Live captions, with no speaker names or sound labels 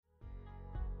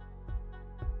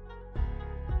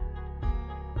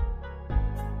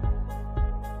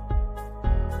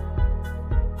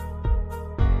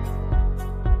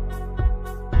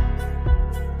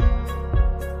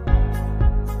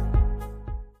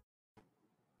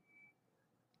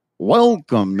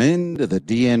Welcome into the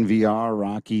DNVR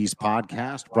Rockies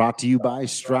podcast, brought to you by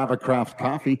Strava Craft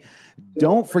Coffee.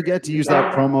 Don't forget to use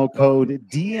that promo code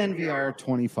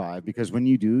DNVR25 because when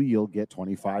you do, you'll get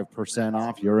 25%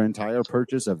 off your entire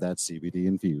purchase of that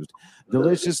CBD-infused,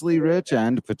 deliciously rich,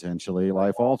 and potentially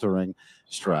life-altering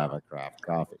Strava Craft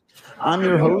Coffee. I'm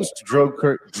your host, Drew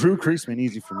Creasman.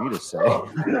 Easy for me to say.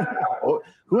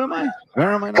 Who am I?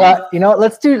 Where am I now?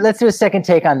 Let's do a second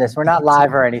take on this. We're not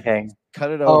live or anything. Cut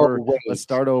it over. Let's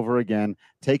start over again.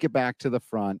 Take it back to the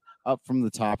front, up from the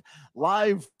top,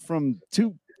 live from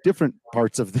two different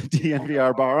parts of the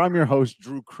DNVR bar. I'm your host,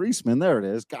 Drew Creasman. There it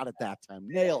is. Got it that time.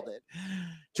 Nailed it.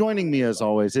 Joining me, as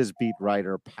always, is beat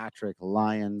writer Patrick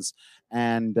Lyons.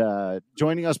 And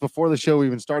joining us before the show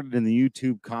even started in the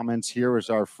YouTube comments here is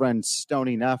our friend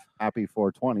Stony Neff. Happy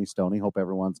 420, Stony. Hope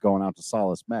everyone's going out to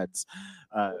Solace Meds.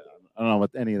 I don't know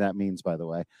what any of that means, by the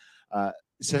way.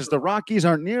 Says the Rockies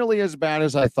aren't nearly as bad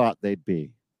as I thought they'd be.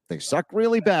 They suck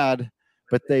really bad,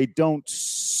 but they don't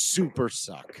super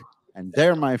suck. And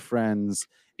there, my friends,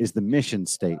 is the mission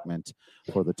statement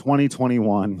for the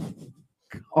 2021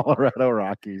 Colorado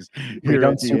Rockies. We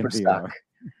don't super suck.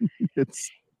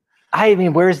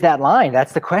 Where's that line?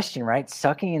 That's the question, right?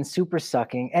 Sucking and super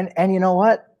sucking. And you know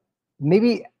what?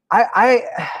 Maybe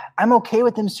I'm okay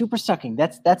with them super sucking.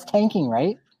 That's tanking,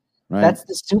 right? That's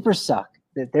the super suck.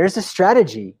 There's a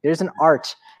strategy. There's an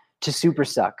art to super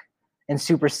suck and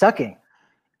super sucking.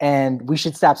 And we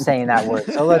should stop saying that word.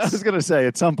 So I was going to say,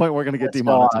 at some point, we're going to get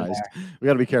demonetized. We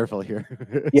got to be careful here.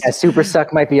 Yeah, super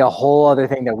suck might be a whole other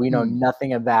thing that we know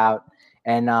nothing about.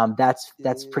 And that's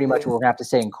pretty much what we're going to have to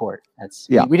say in court.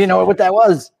 We didn't know what that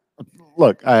was.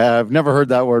 Look, I've never heard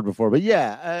that word before, but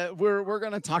we're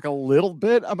going to talk a little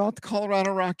bit about the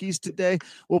Colorado Rockies today.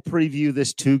 We'll preview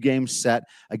this 2-game set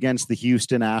against the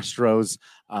Houston Astros.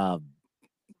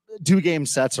 2-game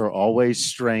sets are always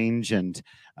strange and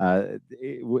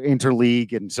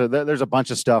interleague, and so there's a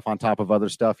bunch of stuff on top of other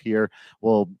stuff here.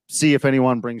 We'll see if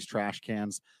anyone brings trash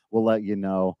cans. We'll let you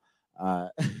know.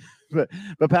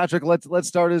 But Patrick, let's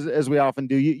start as we often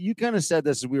do. You kind of said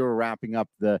this as we were wrapping up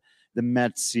the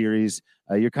Mets series.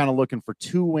 You're kind of looking for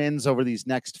 2 wins over these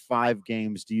next 5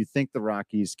 games. Do you think the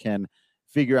Rockies can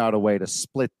figure out a way to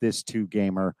split this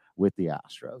 2-gamer with the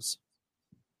Astros?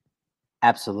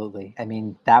 Absolutely.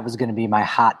 That was going to be my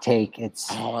hot take.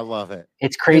 I love it.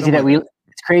 It's crazy that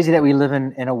we live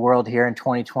in a world here in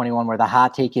 2021 where the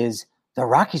hot take is the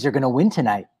Rockies are going to win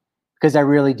tonight. Because I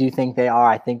really do think they are.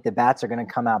 I think the bats are going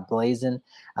to come out blazing.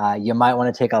 You might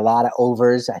want to take a lot of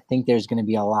overs. I think there's going to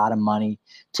be a lot of money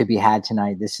to be had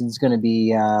tonight. This is going to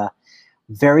be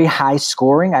very high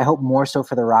scoring. I hope more so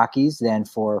for the Rockies than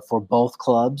for both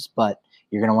clubs. But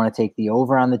you're going to want to take the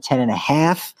over on the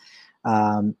 10.5.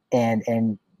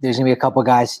 And there's going to be a couple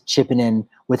guys chipping in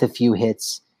with a few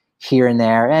hits here and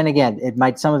there. And again,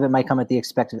 some of it might come at the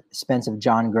expense of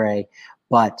John Gray,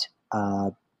 but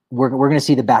we're going to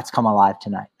see the bats come alive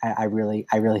tonight. I really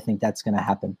think that's going to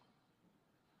happen.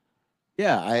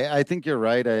 Yeah, I think you're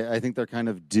right. I think they're kind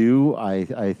of due.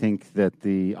 I think that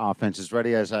the offense is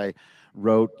ready. As I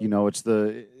wrote, I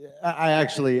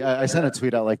sent a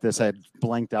tweet out like this. I had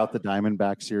blanked out the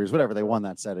Diamondback series, whatever. They won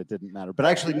that set. It didn't matter. But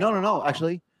actually, no.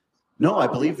 Actually, no, I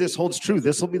believe this holds true.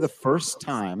 This will be the first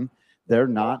time they're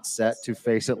not set to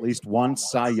face at least one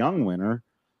Cy Young winner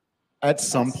at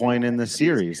some point in the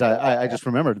series. I just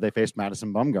remembered they faced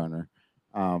Madison Bumgarner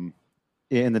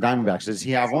in the Diamondbacks. Does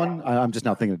he have one? I'm just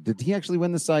now thinking, did he actually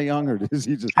win the Cy Young, or does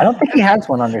he just? I don't think he has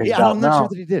one under his belt. I'm not sure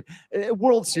that he did.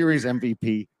 World Series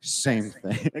MVP, same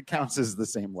thing. It counts as the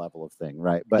same level of thing,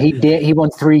 right? But he did. He won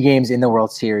 3 games in the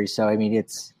World Series, so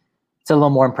it's a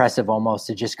little more impressive almost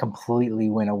to just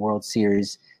completely win a World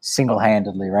Series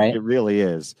single-handedly, right? It really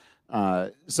is.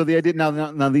 So the idea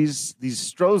now these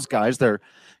Stros guys, they're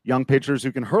young pitchers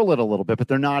who can hurl it a little bit, but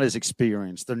they're not as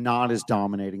experienced. They're not as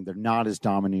dominating. They're not as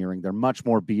domineering. They're much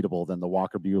more beatable than the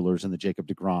Walker Buehlers and the Jacob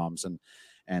deGroms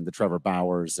and the Trevor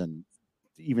Bauers and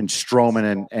even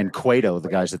Stroman and Cueto, the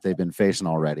guys that they've been facing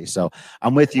already. So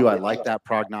I'm with you. I like that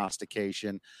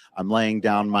prognostication. I'm laying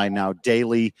down my now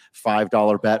daily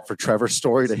 $5 bet for Trevor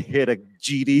Story to hit a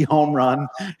GD home run.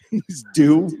 He's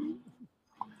due.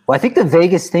 Well, I think the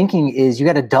Vegas thinking is you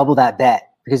got to double that bet.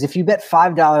 Because if you bet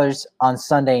 $5 on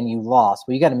Sunday and you lost,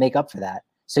 well, you got to make up for that.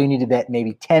 So you need to bet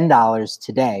maybe $10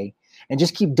 today and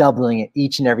just keep doubling it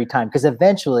each and every time. Because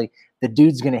eventually the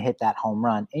dude's going to hit that home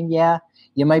run. And yeah,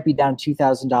 you might be down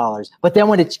 $2,000. But then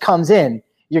when it comes in,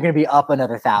 you're going to be up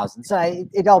another $1,000. So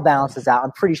it all balances out.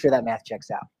 I'm pretty sure that math checks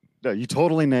out. No, you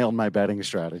totally nailed my betting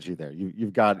strategy there.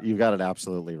 You've got it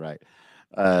absolutely right.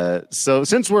 So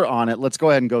since we're on it, let's go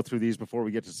ahead and go through these before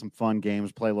we get to some fun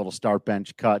games, play a little start,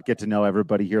 bench, cut, get to know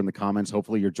everybody here in the comments.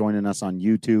 Hopefully you're joining us on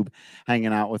YouTube,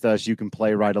 hanging out with us. You can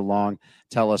play right along.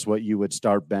 Tell us what you would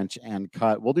start, bench, and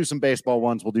cut. We'll do some baseball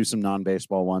ones. We'll do some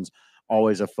non-baseball ones.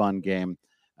 Always a fun game.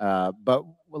 But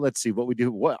let's see what we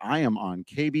do. What I am on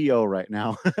KBO right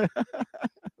now.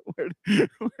 where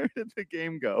did the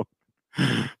game go?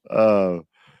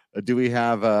 Do we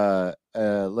have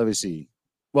let me see.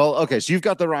 Well, okay, so you've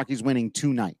got the Rockies winning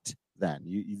tonight then.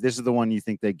 This is the one you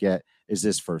think they get, is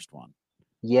this first one.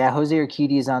 Yeah, Jose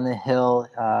Urquidy is on the hill.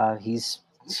 He's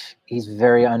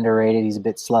very underrated. He's a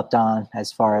bit slept on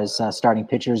as far as starting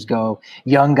pitchers go.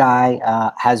 Young guy,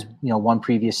 has one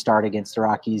previous start against the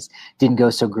Rockies. Didn't go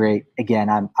so great. Again,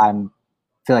 I'm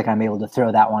feel like I'm able to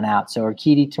throw that one out. So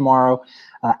Urquidy tomorrow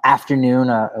afternoon,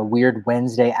 a weird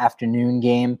Wednesday afternoon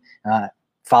game,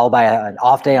 followed by an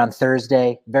off day on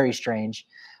Thursday. Very strange.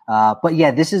 But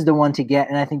yeah, this is the one to get,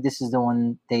 and I think this is the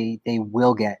one they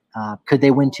will get. Could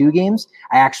they win 2 games?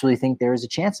 I actually think there is a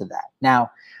chance of that.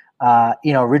 Now,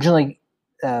 originally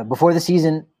before the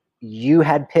season, you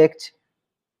had picked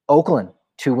Oakland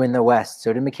to win the West.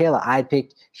 So did Michaela. I had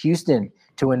picked Houston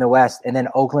to win the West, and then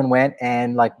Oakland went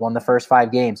and won the first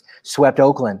 5 games, swept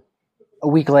Oakland. A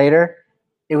week later,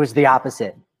 it was the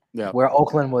opposite, where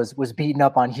Oakland was beaten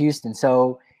up on Houston.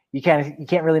 So you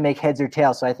can't really make heads or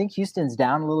tails. So I think Houston's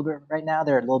down a little bit right now.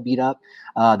 They're a little beat up.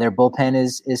 Their bullpen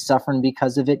is suffering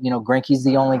because of it. Greinke's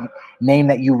the only name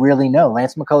that you really know.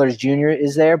 Lance McCullers Jr.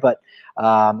 is there, but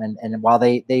and while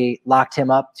they locked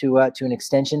him up to an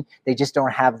extension, they just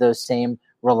don't have those same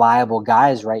reliable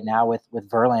guys right now. With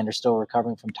Verlander still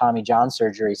recovering from Tommy John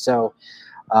surgery, so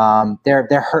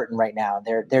they're hurting right now.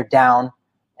 They're down.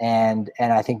 And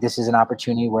I think this is an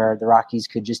opportunity where the Rockies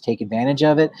could just take advantage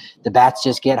of it. The bats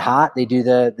just get hot. They do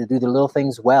the little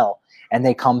things well, and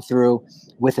they come through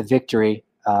with a victory.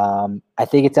 I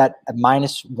think it's at a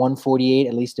 -148.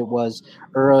 At least it was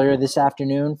earlier this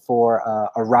afternoon for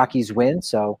a Rockies win.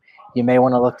 So you may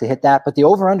want to look to hit that. But the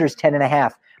over/under is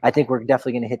 10.5. I think we're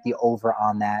definitely going to hit the over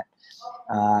on that.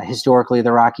 Historically,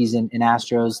 the Rockies and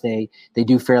Astros, they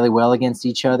do fairly well against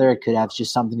each other. It could have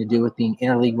just something to do with being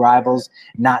interleague rivals,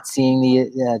 not seeing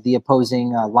the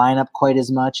opposing lineup quite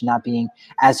as much, not being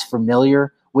as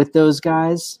familiar with those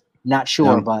guys. Not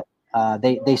sure, but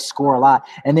they score a lot.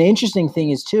 And the interesting thing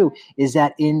is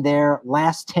that in their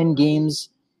last 10 games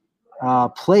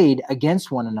played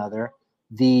against one another,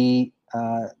 the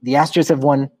Astros have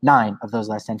won 9 of those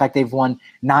last 10. In fact, they've won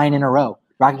 9 in a row.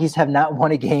 Rockies have not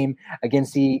won a game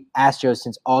against the Astros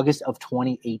since August of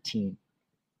 2018.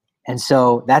 And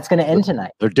so that's going to end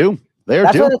tonight. They're due.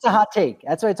 That's why it's a hot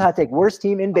take. Worst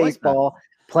team in baseball,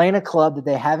 playing a club that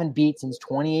they haven't beat since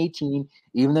 2018,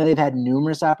 even though they've had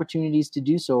numerous opportunities to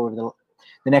do so over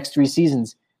the next 3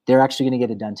 seasons. They're actually going to get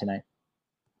it done tonight.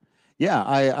 Yeah,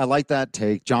 I like that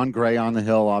take. John Gray on the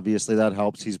hill, obviously that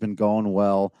helps. He's been going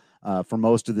well for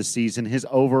most of the season. His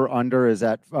over/under is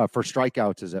at for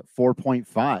strikeouts is at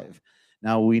 4.5.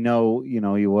 Now we know,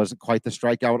 he wasn't quite the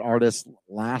strikeout artist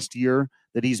last year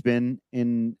that he's been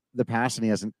in the past, and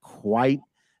he hasn't quite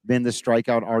been the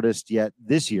strikeout artist yet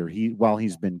this year. While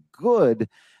he's been good,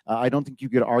 I don't think you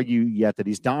could argue yet that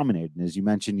he's dominated. And as you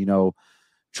mentioned,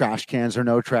 trash cans or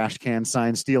no trash cans,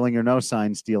 sign stealing or no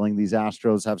sign stealing. These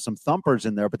Astros have some thumpers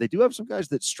in there, but they do have some guys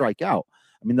that strike out.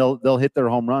 I mean, they'll hit their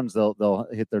home runs. They'll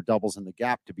hit their doubles in the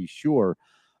gap, to be sure.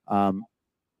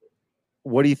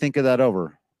 What do you think of that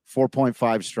over? 4.5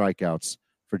 strikeouts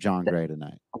for John Gray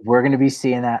tonight. We're going to be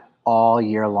seeing that all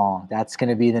year long. That's going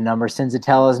to be the number.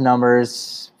 Senzatella's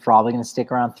numbers probably going to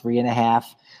stick around 3.5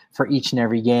 for each and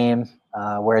every game,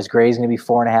 whereas Gray's going to be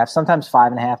 4.5, sometimes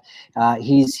 5.5.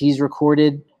 He's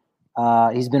recorded.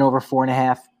 He's been over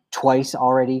 4.5 twice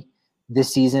already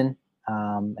this season,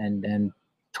 and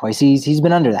twice he's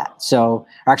been under that. So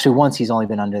actually once he's only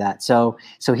been under that. So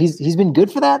he's been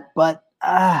good for that, but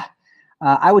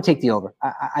I would take the over.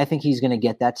 I think he's going to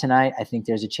get that tonight. I think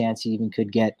there's a chance he even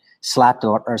could get slapped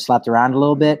around a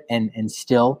little bit and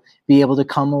still be able to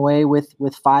come away with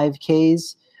 5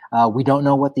 Ks. We don't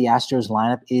know what the Astros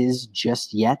lineup is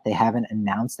just yet. They haven't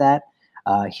announced that.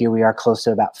 Here we are close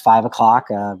to about 5 o'clock,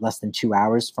 less than 2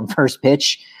 hours from first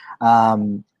pitch.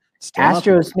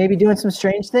 Astros maybe doing some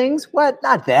strange things. What?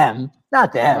 Not them.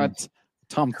 What?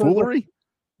 Tomfoolery?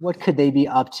 What could they be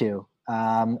up to?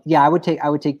 I would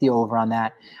take the over on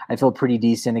that. I feel pretty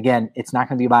decent. Again, it's not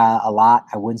going to be by a lot.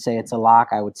 I wouldn't say it's a lock.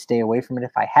 I would stay away from it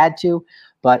if I had to,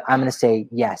 but I'm going to say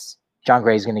yes. John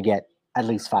Gray is going to get at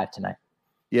least 5 tonight.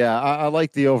 Yeah, I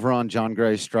like the over on John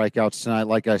Gray's strikeouts tonight.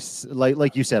 Like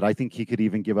you said, I think he could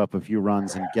even give up a few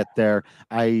runs and get there.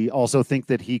 I also think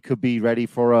that he could be ready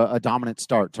for a dominant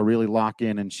start to really lock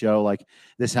in and show like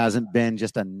this hasn't been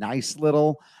just a nice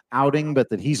little outing, but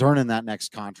that he's earning that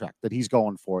next contract, that he's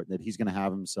going for it, that he's going to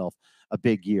have himself a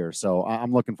big year. So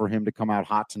I'm looking for him to come out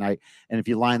hot tonight. And if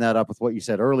you line that up with what you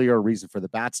said earlier, a reason for the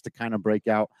bats to kind of break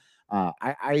out,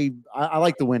 I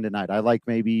like the win tonight. I like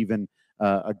maybe even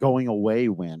a going away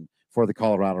win for the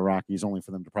Colorado Rockies, only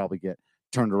for them to probably get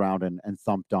turned around and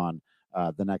thumped on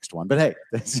the next one. But hey,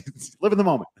 live in the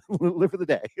moment, live for the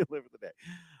day, live for the day.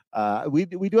 We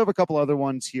do have a couple other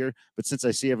ones here, but since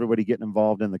I see everybody getting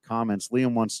involved in the comments,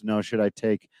 Liam wants to know, should I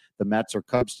take the Mets or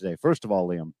Cubs today? First of all,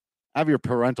 Liam, have your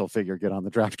parental figure get on the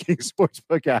DraftKings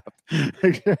Sportsbook app.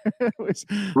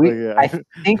 I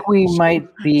think we might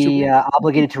be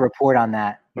obligated to report on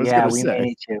that. Yeah, we may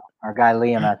need to. Our guy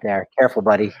Liam out there. Careful,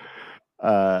 buddy.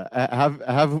 Have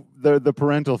the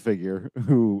parental figure,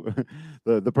 who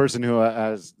the person who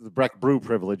has the Breck Brew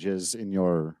privileges in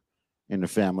the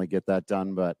family, get that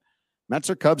done. But Mets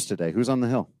or Cubs today? Who's on the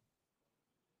hill?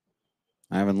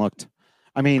 I haven't looked.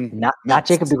 I mean, not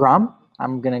Jacob deGrom.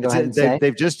 I'm going to go ahead and say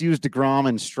they've just used deGrom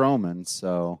and Stroman,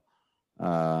 so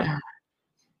I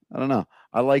don't know.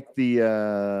 I like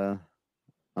the.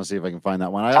 I'll see if I can find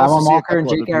that one. I Taijuan Walker and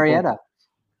Jake Arrieta.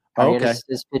 Okay,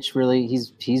 this pitch really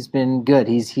he's been good.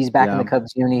 He's back in the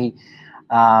Cubs uni.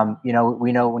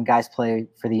 We know when guys play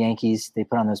for the Yankees, they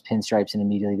put on those pinstripes and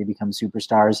immediately they become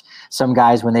superstars. Some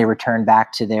guys, when they return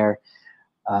back to their,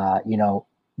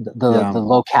 the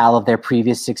locale of their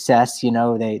previous success,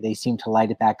 they seem to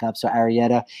light it back up. So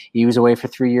Arrieta, he was away for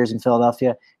 3 years in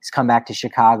Philadelphia. He's come back to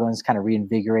Chicago and has kind of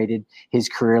reinvigorated his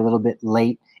career a little bit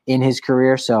late in his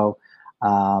career. So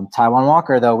Taijuan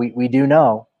Walker, though, we do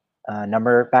know he's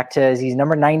number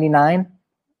 99.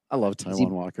 I love Taijuan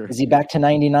Walker. Is he back to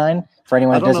 99? For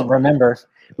anyone who doesn't remember,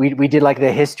 we did like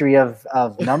the history of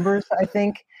numbers, I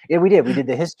think. Yeah, we did. We did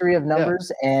the history of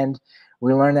numbers, and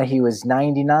we learned that he was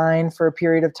 99 for a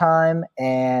period of time,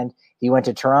 and he went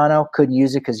to Toronto, couldn't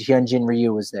use it because Hyunjin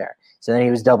Ryu was there. So then he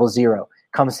was 00.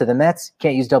 Comes to the Mets,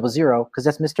 can't use 00 because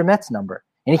that's Mr. Met's number.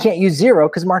 And he can't use 0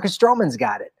 because Marcus Stroman's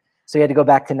got it. So he had to go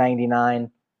back to 99.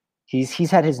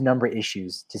 He's had his number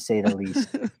issues, to say the least.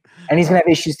 And he's going to have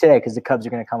issues today because the Cubs are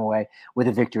going to come away with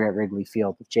a victory at Wrigley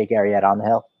Field with Jake Arrieta on the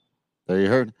hill. There you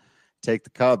heard. Take the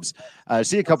Cubs. I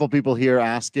see a couple people here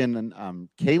asking,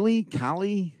 Calais?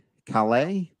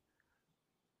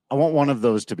 I want one of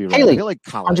those to be right. Kaylee. I feel like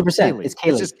 100%. Kaylee. It's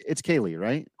Kaylee. It's Kaylee,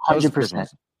 right? 100%.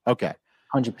 Okay.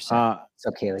 100%.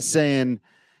 So Kaylee. Saying,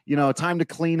 time to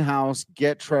clean house,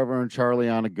 get Trevor and Charlie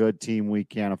on a good team. We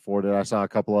can't afford it. I saw a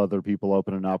couple other people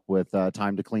opening up with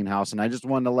time to clean house. And I just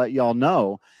wanted to let y'all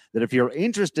know that if you're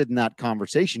interested in that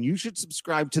conversation, you should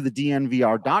subscribe to the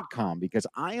DNVR.com, because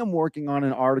I am working on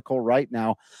an article right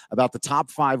now about the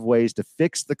top 5 ways to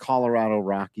fix the Colorado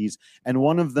Rockies. And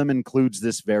one of them includes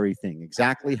this very thing,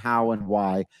 exactly how and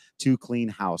why to clean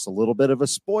house. A little bit of a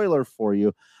spoiler for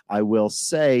you. I will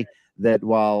say that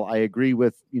while I agree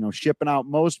with, shipping out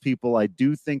most people, I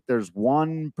do think there's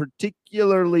one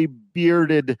particularly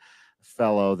bearded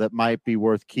fellow that might be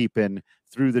worth keeping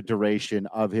through the duration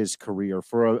of his career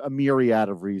for a myriad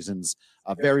of reasons,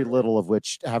 very little of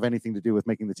which have anything to do with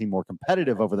making the team more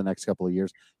competitive over the next couple of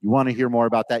years. You want to hear more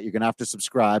about that, you're going to have to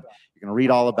subscribe. You're going to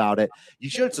read all about it. You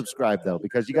should subscribe, though,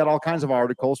 because you got all kinds of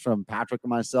articles from Patrick and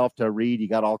myself to read. You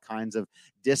got all kinds of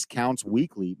discounts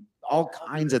weekly, all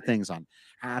kinds of things on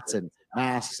hats and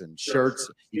masks and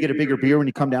shirts. You get a bigger beer when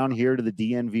you come down here to the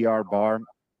DNVR bar,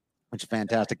 which is a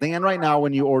fantastic thing. And right now,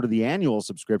 when you order the annual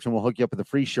subscription, we'll hook you up with a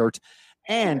free shirt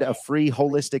and a free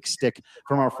holistic stick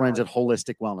from our friends at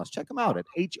Holistic Wellness. Check them out at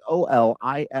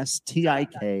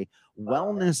HOLISTIK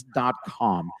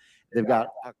wellness.com. They've got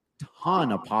a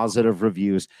ton of positive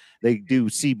reviews. They do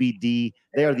CBD.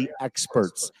 They are the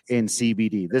experts in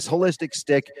CBD. This holistic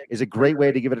stick is a great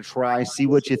way to give it a try. See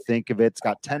what you think of it. It's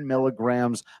got 10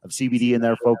 milligrams of CBD in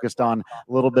there, focused on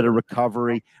a little bit of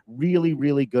recovery. Really,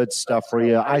 really good stuff for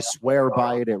you. I swear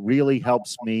by it. It really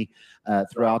helps me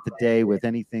throughout the day with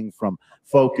anything from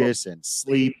focus and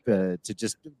sleep to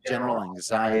just general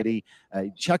anxiety.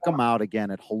 Check them out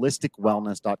again at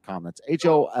holisticwellness.com. That's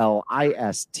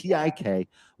HOLISTIK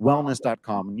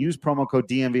wellness.com, and use promo code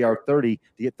DNVR30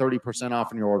 to get 30% off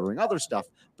when you're ordering other stuff.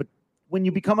 But when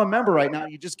you become a member right now,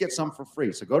 you just get some for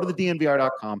free. So go to the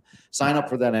DNVR.com, sign up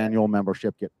for that annual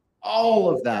membership, get all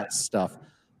of that stuff,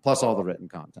 plus all the written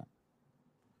content.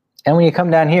 And when you come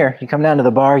down here, you come down to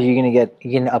the bar, you're going to get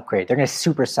an upgrade. They're going to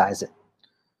supersize it.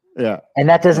 Yeah. And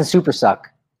that doesn't super suck.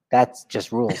 That's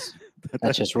just rules.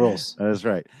 That's just rules. That's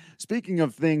right. Speaking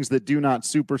of things that do not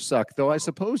super suck, though, I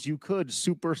suppose you could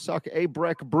super suck a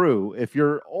Breck brew if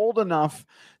you're old enough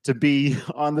to be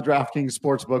on the DraftKings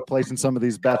Sportsbook placing some of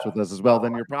these bets with us as well.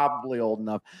 Then you're probably old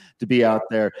enough to be out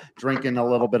there drinking a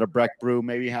little bit of Breck brew,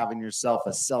 maybe having yourself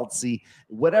a seltzy,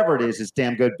 whatever it is. It's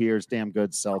damn good beer, it's damn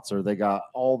good seltzer. They got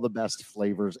all the best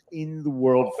flavors in the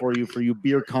world for you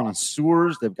beer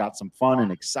connoisseurs. They've got some fun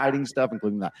and exciting stuff,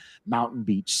 including that Mountain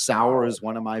Beach Sour is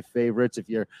one of my favorites. If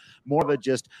you're more of a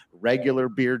just regular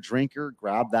beer drinker,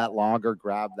 grab that lager,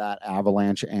 grab that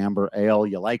Avalanche Amber Ale.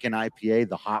 You like an IPA,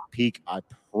 the Hot Peak, I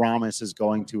promise, is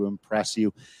going to impress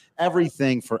you.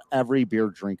 Everything for every beer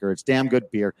drinker. It's damn good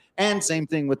beer. And same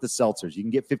thing with the seltzers. You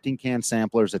can get 15 can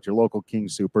samplers at your local King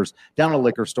Soopers, down a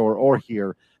liquor store, or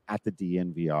here at the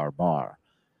DNVR bar.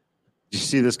 Did you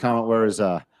see this comment? Where is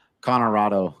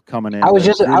Colorado coming in? I was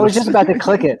just about to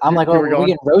click it. I'm like, oh, we're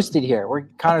getting roasted here.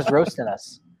 Connor's roasting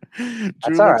us. Drew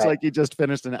looks like he just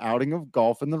finished an outing of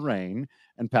golf in the rain,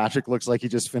 and Patrick looks like he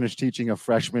just finished teaching a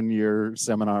freshman year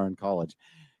seminar in college.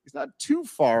 He's not too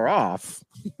far off,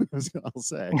 I'll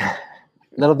say.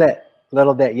 Little bit.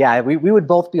 Yeah, we would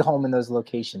both be home in those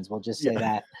locations. We'll just say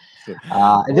that.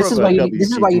 This is why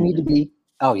you need to be.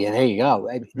 Oh yeah, there you go.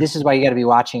 This is why you got to be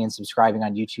watching and subscribing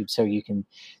on YouTube so you can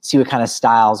see what kind of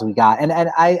styles we got. And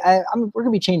we're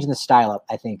gonna be changing the style up.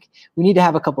 I think we need to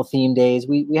have a couple theme days.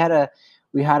 We had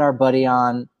our buddy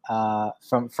on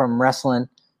from wrestling.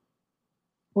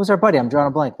 What was our buddy? I'm drawing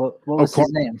a blank. What was his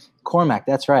name? Cormac.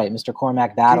 That's right, Mr.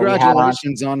 Cormac Battle.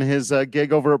 Congratulations on his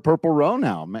gig over at Purple Row.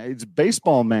 Now it's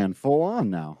baseball man full on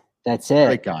now. That's it.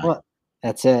 Great guy. Well,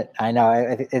 that's it. I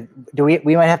know.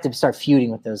 We might have to start feuding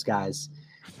with those guys.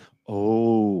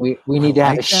 Oh, we need to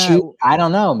have a shoot. I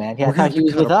don't know, man. I thought he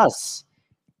was with us.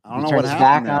 I don't know what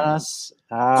happened. Back on us.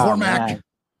 Cormac, man.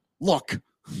 Look,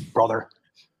 brother,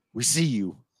 we see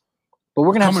you. But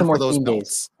we're gonna have some more theme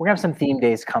days. We're gonna have some theme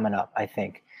days coming up. I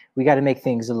think we got to make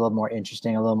things a little more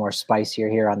interesting, a little more spicier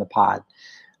here on the pod.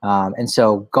 And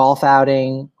so, golf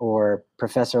outing or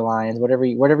Professor Lions, whatever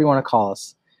you want to call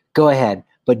us, go ahead.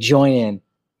 But join in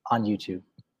on YouTube.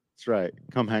 That's right.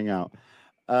 Come hang out.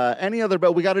 Any other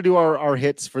bet? We got to do our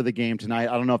hits for the game tonight.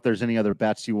 I don't know if there's any other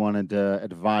bets you wanted to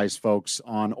advise folks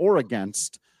on or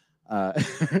against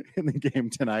in the game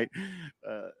tonight.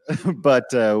 But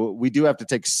we do have to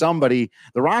take somebody.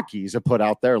 The Rockies have put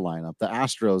out their lineup. The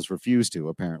Astros refuse to,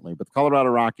 apparently. But the Colorado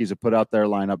Rockies have put out their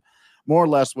lineup. More or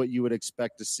less what you would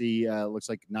expect to see. Looks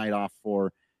like night off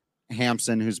for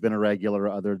Hampson, who's been a regular.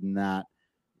 Other than that,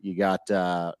 you got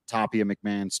Tapia,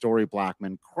 McMahon, Story,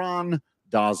 Blackman, Cron,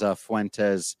 Daza,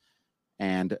 Fuentes,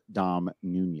 and Dom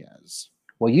Nunez.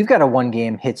 Well, you've got a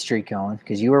one-game hit streak going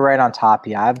because you were right on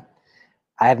Tapia.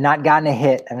 I have not gotten a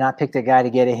hit. I've not picked a guy to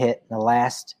get a hit in the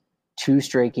last 2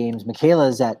 straight games.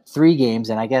 Michaela's at 3 games,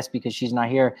 and I guess because she's not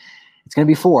here, it's going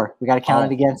to be 4. We got to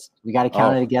count it against. We got to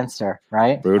count it against her,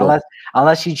 right? Brutal.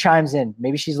 Unless she chimes in.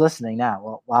 Maybe she's listening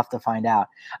now. We'll have to find out.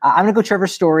 I'm going to go Trevor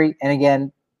Story, and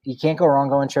again, you can't go wrong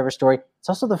going Trevor Story. It's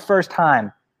also the first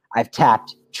time I've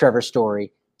tapped Trevor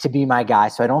Story to be my guy,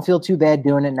 so I don't feel too bad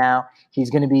doing it now. He's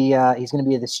going to be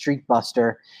the streak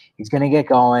buster. He's going to get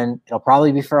going. It'll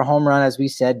probably be for a home run, as we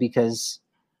said, because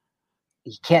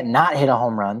he can't not hit a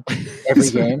home run every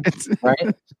game,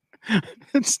 right?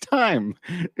 It's time.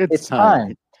 It's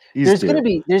time. There's going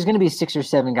to be 6 or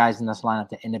 7 guys in this lineup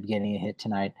that end up getting a hit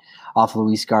tonight off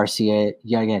Luis Garcia.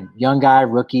 Yeah, again, young guy,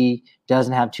 rookie,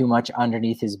 doesn't have too much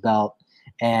underneath his belt,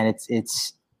 and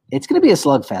it's going to be a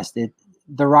slugfest.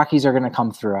 The Rockies are going to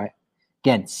come through. Right?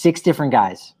 Again, 6 different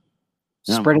guys.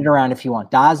 Yeah. Spread it around if you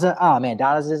want. Daza, oh man,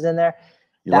 Daza's in there.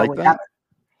 That'd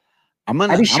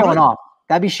be showing off.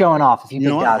 That'd be showing off if you pick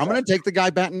Daza. I'm going to take the guy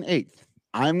batting 8th.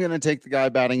 I'm going to take the guy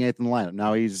batting 8th in the lineup.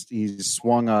 Now he's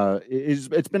swung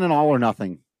it's been an all or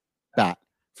nothing bat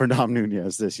for Dom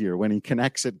Nunez this year. When he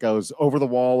connects, it goes over the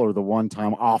wall or the one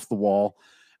time off the wall.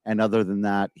 And other than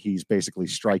that, he's basically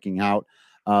striking out.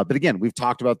 But again, we've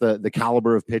talked about the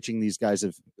caliber of pitching these guys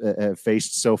have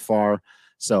faced so far.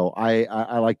 So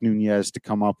I like Nunez to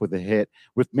come up with a hit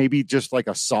with maybe just like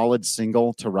a solid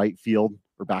single to right field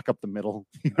or back up the middle.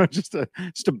 Just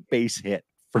a base hit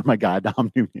for my guy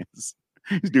Dom Nunez.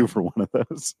 He's due for one of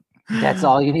those. That's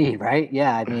all you need, right?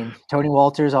 Yeah, I mean Tony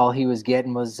Walters, all he was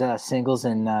getting was singles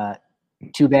and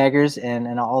 2-baggers,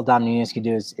 and all Dom Nunez can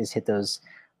do is hit those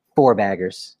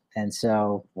 4-baggers. And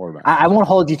so I won't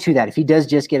hold you to that. If he does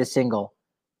just get a single,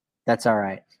 that's all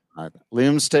right.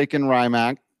 Liam's taking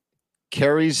Rymack.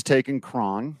 Carey's taking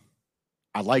Cron.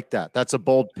 I like that. That's a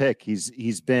bold pick.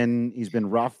 He's been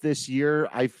rough this year.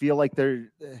 I feel like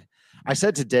I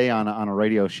said today on a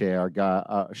radio show,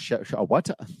 a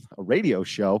radio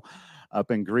show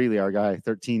up in Greeley. Our guy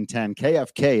 1310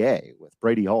 KFKA with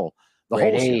Brady Hull, the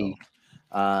Brady.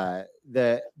 whole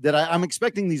show. I'm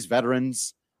expecting these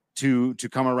veterans to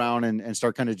come around and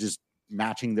start kind of just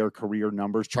matching their career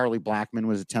numbers. Charlie Blackmon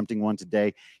was attempting one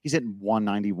today. He's hitting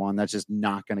 191. That's just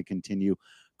not going to continue.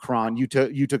 Cron, you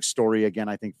took Story again,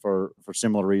 I think for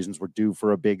similar reasons. We're due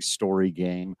for a big Story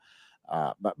game.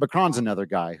 But Cron's another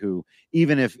guy who,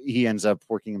 even if he ends up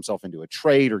working himself into a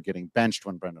trade or getting benched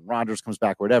when Brendan Rodgers comes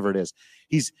back, whatever it is,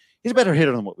 he's a better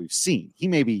hitter than what we've seen. He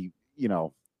may be,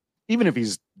 even if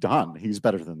he's done, he's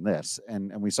better than this.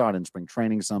 And we saw it in spring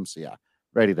training some. So yeah,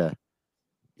 ready to,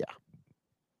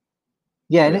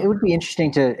 Yeah, and it would be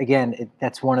interesting to, again,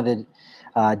 that's one of the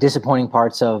disappointing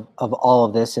parts of all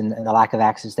of this and the lack of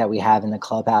access that we have in the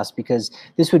clubhouse, because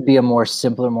this would be a more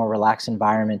simpler, more relaxed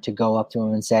environment to go up to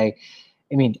him and say,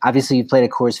 I mean, obviously you've played at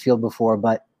Coors Field before,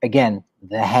 but again,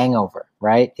 the hangover,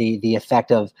 right? The effect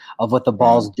of what the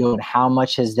ball's doing, how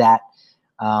much has that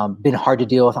been hard to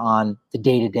deal with on the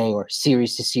day-to-day or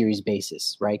series-to-series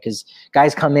basis, right? Because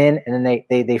guys come in and then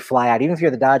they fly out. Even if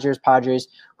you're the Dodgers, Padres,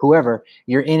 whoever,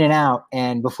 you're in and out,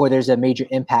 and before there's a major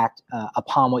impact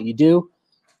upon what you do,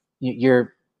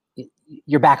 you're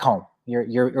back home.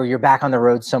 You're back on the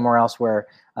road somewhere else where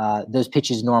those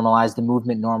pitches normalize, the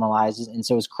movement normalizes, and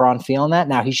so is Cron feeling that?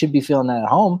 Now he should be feeling that at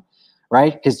home,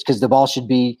 right? Because the ball should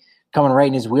be coming right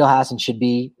in his wheelhouse and should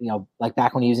be, like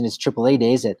back when he was in his AAA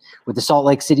days with the Salt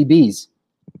Lake City Bees.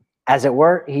 As it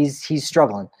were, he's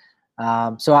struggling.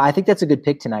 So I think that's a good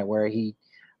pick tonight, where he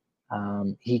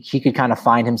could kind of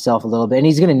find himself a little bit, and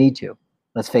he's going to need to.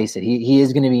 Let's face it, he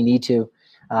is going to need to.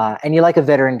 And you like a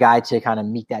veteran guy to kind of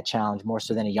meet that challenge more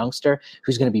so than a youngster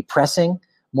who's going to be pressing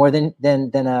more than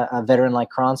a veteran like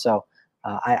Cron. So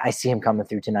I see him coming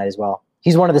through tonight as well.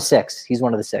 He's one of the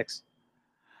six.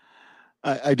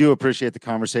 I do appreciate the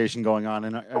conversation going on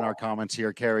in our comments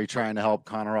here. Carrie trying to help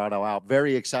Colorado out.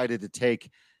 Very excited to take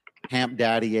Hamp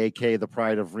Daddy, a.k.a. the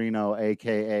Pride of Reno,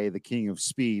 a.k.a. the King of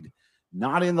Speed,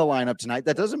 not in the lineup tonight.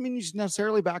 That doesn't mean you should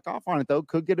necessarily back off on it, though.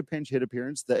 Could get a pinch hit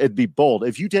appearance. It'd be bold.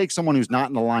 If you take someone who's not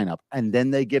in the lineup and then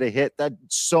they get a hit, that's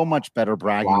so much better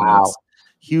bragging. Wow. That's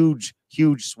huge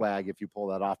swag if you pull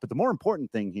that off. But the more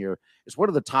important thing here is, what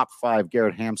are the top 5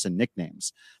 Garrett Hampson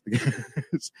nicknames?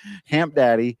 Because Hamp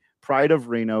Daddy, Pride of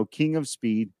Reno, King of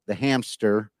Speed, the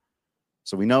Hamster.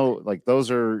 So we know, like, those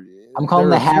are. I'm calling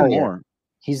the Harrier.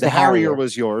 He's the Harrier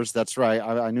was yours. That's right.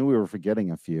 I knew we were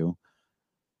forgetting a few.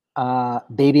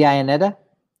 Baby Ionetta.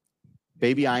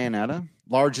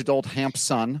 Large adult Hamp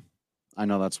Son. I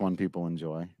know that's one people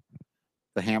enjoy.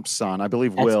 The Hamp Son. I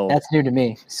believe That's new to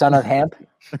me. Son of Hamp.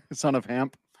 Son of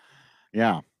Hamp.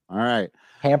 Yeah. All right.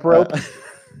 Hamp rope.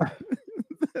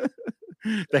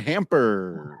 The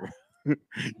Hamper.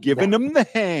 Giving them the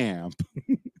hamp.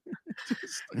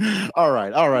 All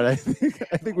right. I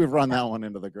think we've run that one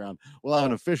into the ground. We'll have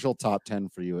an official top 10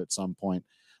 for you at some point.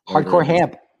 Hardcore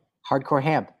Hamp.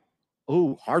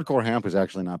 Oh, Hardcore Hamp is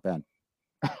actually not bad.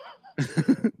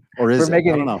 Or is it? I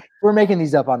don't know. We're making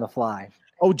these up on the fly.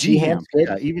 Oh, G Hamp.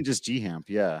 Yeah, even just G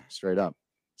Hamp. Yeah, straight up.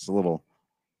 It's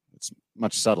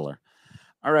much subtler.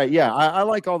 All right, yeah, I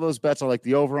like all those bets. I like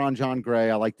the over on John Gray.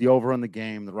 I like the over on the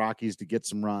game, the Rockies to get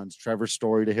some runs, Trevor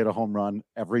Story to hit a home run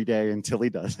every day until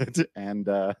he does it. And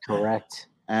correct.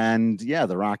 And yeah,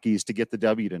 the Rockies to get the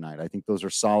W tonight. I think those are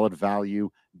solid value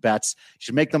bets. You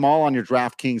should make them all on your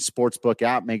DraftKings Sportsbook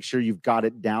app. Make sure you've got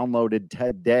it downloaded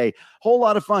today. Whole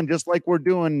lot of fun, just like we're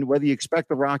doing, whether you expect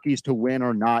the Rockies to win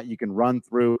or not. You can run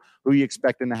through who you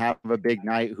expect them to have a big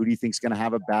night, who do you think is going to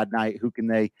have a bad night, who's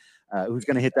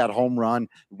going to hit that home run,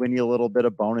 win you a little bit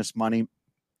of bonus money.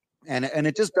 And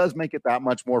it just does make it that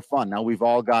much more fun. Now we've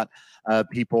all got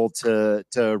people to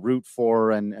root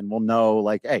for, and we'll know,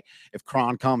 like, hey, if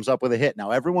Cron comes up with a hit, now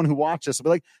everyone who watches will be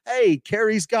like, hey,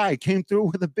 Carrie's guy came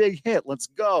through with a big hit, let's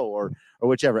go, or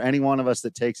whichever, any one of us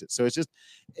that takes it. So it's just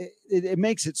it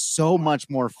makes it so much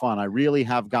more fun. I really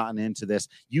have gotten into this.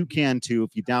 You can too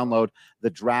if you download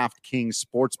the DraftKings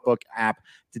Sportsbook app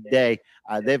today.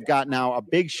 They've got now a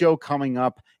big show coming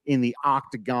up in the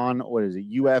Octagon. What is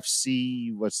it?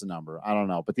 UFC? What's the number? I don't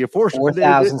know. But the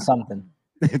 4,000 something.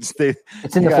 It's in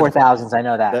the 4,000s. I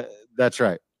know that. That's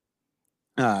right.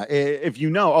 If you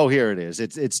know, here it is.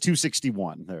 It's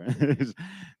 261.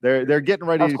 They're getting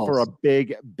ready for a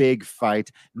big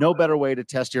fight. No better way to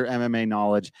test your MMA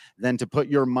knowledge than to put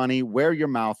your money where your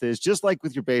mouth is. Just like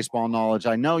with your baseball knowledge,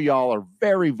 I know y'all are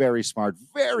very, very smart,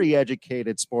 very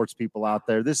educated sports people out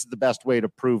there. This is the best way to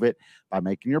prove it, by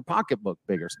making your pocketbook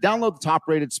bigger. So download the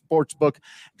top-rated sportsbook,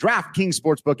 DraftKings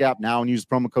Sportsbook app now, and use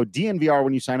promo code DNVR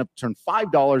when you sign up to turn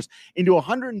 $5 into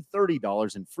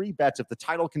 $130 in free bets if the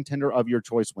title contender of your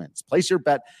your choice wins. Place your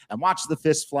bet and watch the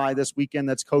fist fly this weekend.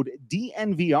 That's code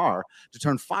DNVR to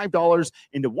turn $5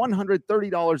 into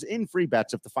 $130 in free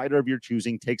bets if the fighter of your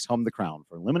choosing takes home the crown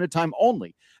for a limited time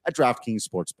only at DraftKings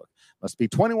Sportsbook. Must be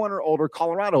 21 or older,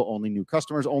 Colorado only, new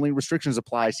customers only, restrictions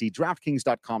apply. See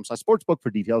DraftKings.com/sportsbook for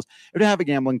details. If you have a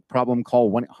gambling problem,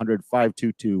 call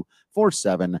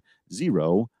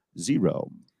 1-800-522-4700.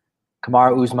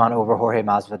 Kamaru Usman over Jorge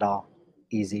Masvidal.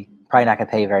 Easy. Probably not going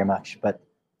to pay very much, but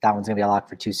that one's going to be a lock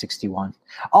for 261.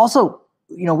 Also,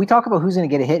 we talk about who's going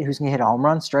to get a hit, who's going to hit a home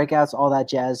run, strikeouts, all that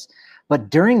jazz. But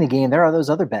during the game, there are those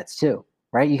other bets too,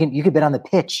 right? You can bet on the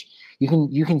pitch.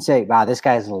 You can say, wow, this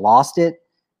guy's lost it.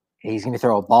 He's going to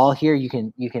throw a ball here. You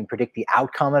can predict the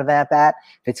outcome of that bat.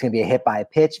 If it's going to be a hit by a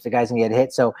pitch, if the guy's going to get a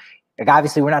hit. So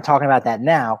obviously we're not talking about that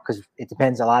now because it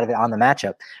depends a lot of it on the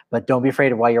matchup. But don't be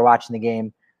afraid of while you're watching the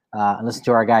game. And listen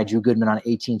to our guy, Drew Goodman, on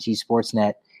AT&T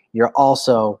Sportsnet. You're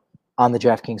also on the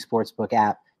DraftKings Sportsbook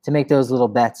app to make those little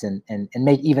bets and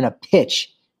make even a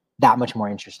pitch that much more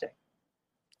interesting.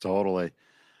 Totally.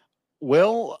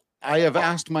 Will, I have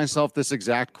asked myself this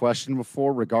exact question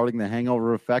before regarding the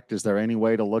hangover effect. Is there any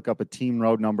way to look up a team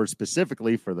road number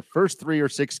specifically for the first 3 or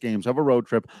 6 games of a road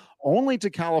trip only to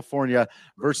California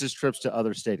versus trips to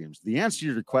other stadiums? The answer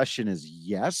to your question is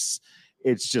yes.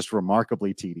 It's just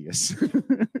remarkably tedious.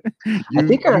 I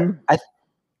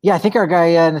think our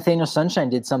guy Nathaniel Sunshine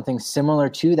did something similar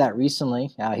to that recently.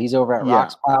 He's over at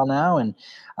Roxpile now, and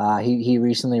he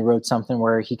recently wrote something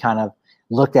where he kind of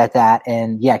looked at that.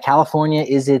 And California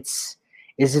is its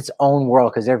own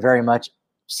world because they're very much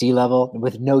sea level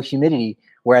with no humidity.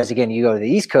 Whereas again, you go to the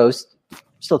East Coast,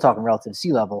 still talking relative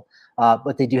sea level,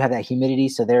 but they do have that humidity,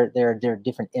 so there are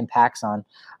different impacts on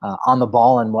the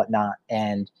ball and whatnot.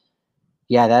 And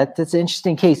that's an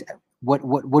interesting case. What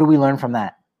do we learn from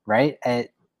that, right?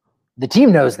 The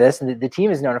team knows this, and the team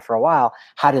has known it for a while.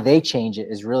 How do they change it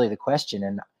is really the question,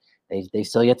 and they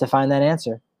still yet to find that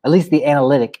answer. At least the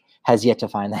analytic has yet to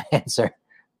find that answer.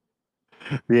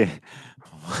 Yeah,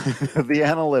 the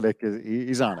analytic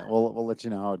he's on it. We'll let you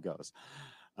know how it goes.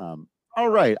 All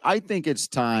right, I think it's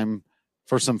time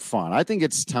for some fun. I think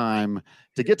it's time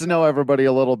to get to know everybody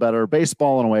a little better,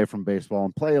 baseball and away from baseball,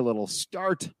 and play a little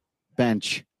start,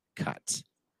 bench, cut.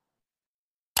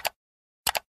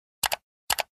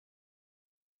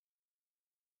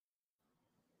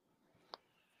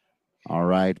 All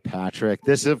right, Patrick.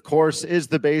 This, of course, is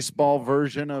the baseball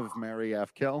version of Mary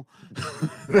F. Kill.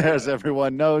 As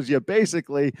everyone knows, you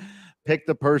basically pick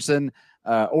the person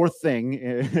or thing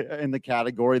in the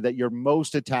category that you're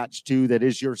most attached to, that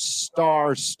is your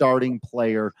star starting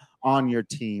player on your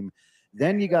team.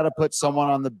 Then you got to put someone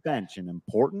on the bench, an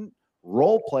important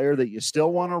role player that you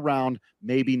still want around,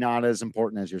 maybe not as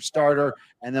important as your starter.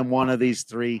 And then one of these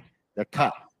three, they're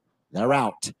cut. They're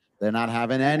out. They're not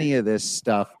having any of this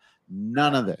stuff.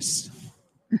 None of this.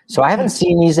 So I haven't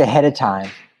seen these ahead of time,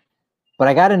 but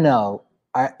I got to know,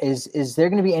 is there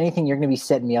going to be anything you're going to be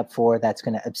setting me up for that's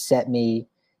going to upset me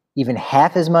even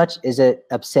half as much as it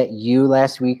upset you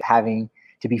last week, having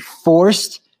to be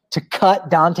forced to cut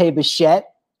Dante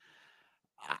Bichette?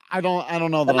 I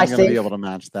don't know that I'm going to be able to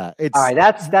match that. All right,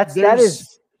 that's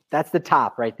the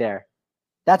top right there.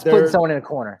 That's putting someone in a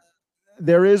corner.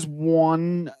 There is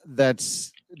one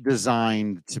that's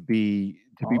designed to be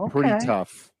pretty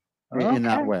tough in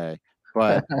that way.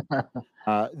 But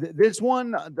this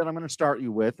one that I'm going to start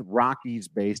you with, Rockies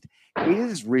based,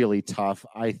 is really tough,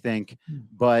 I think.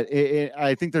 But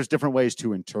I think there's different ways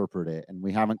to interpret it, and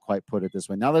we haven't quite put it this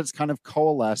way. Now that it's kind of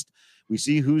coalesced, we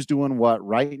see who's doing what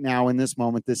right now in this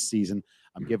moment this season.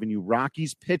 I'm giving you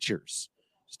Rockies pitchers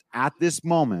just at this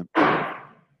moment.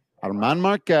 Arman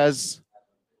Marquez,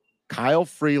 Kyle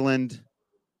Freeland,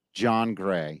 John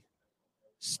Gray.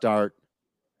 Start,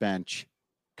 bench,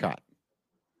 cut.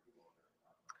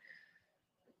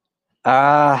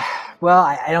 Well,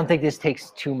 I don't think this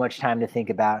takes too much time to think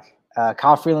about.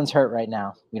 Kyle Freeland's hurt right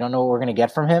now. We don't know what we're going to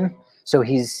get from him. So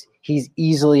he's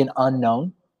easily an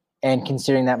unknown. And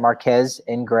considering that Marquez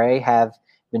and Gray have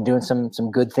been doing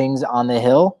some good things on the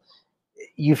hill,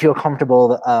 you feel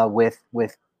comfortable with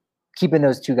keeping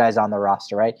those two guys on the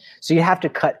roster, right? So you have to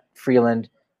cut Freeland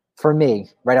for me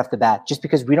right off the bat, just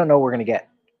because we don't know what we're going to get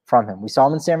from him. We saw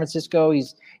him in San Francisco. He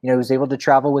was able to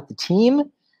travel with the team.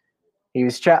 He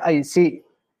was see.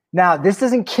 Now this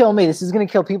doesn't kill me. This is going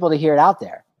to kill people to hear it out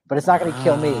there, but it's not going to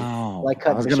kill me. Like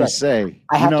cut. I was going to say,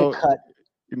 I have to cut.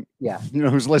 Yeah. You know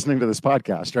who's listening to this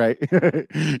podcast, right?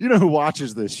 You know who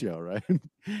watches this show, right?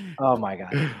 Oh my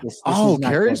God. This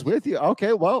Carrie's with you.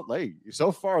 Okay. Well, hey,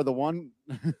 so far the one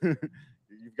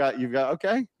you've got,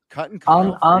 okay. cutting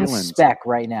Kyle on Freeland. spec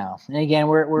right now. And again,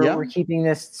 we're keeping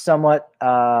this somewhat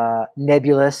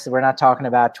nebulous. We're not talking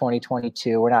about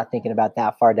 2022. We're not thinking about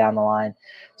that far down the line.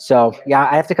 So yeah,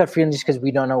 I have to cut Freeland just because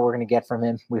we don't know what we're going to get from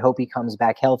him. We hope he comes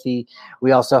back healthy.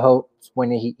 We also hope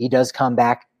when he does come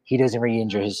back, he doesn't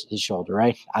re-injure his shoulder,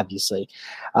 right? Obviously.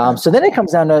 So then it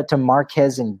comes down to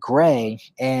Marquez and Gray.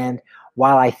 And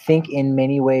while I think in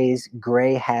many ways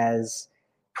Gray has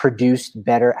produced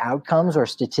better outcomes, or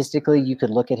statistically you could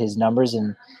look at his numbers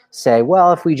and say,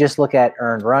 well, if we just look at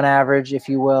earned run average, if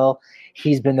you will,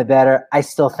 he's been the better. I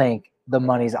still think the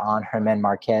money's on Germán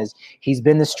Marquez. He's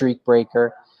been the streak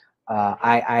breaker.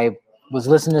 I was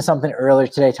listening to something earlier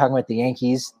today talking about the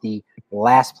Yankees. The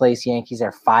last place Yankees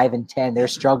are 5-10. They're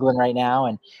struggling right now,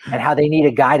 and how they need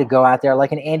a guy to go out there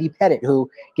like an Andy Pettitte, who,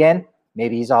 again,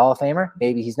 maybe he's a Hall of Famer,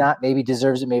 maybe he's not, maybe he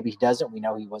deserves it, maybe he doesn't. We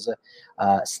know he was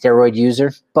a steroid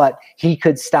user, but he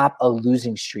could stop a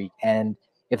losing streak. And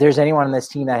if there's anyone on this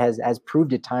team that has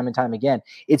proved it time and time again,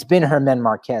 it's been Germán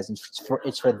Marquez. And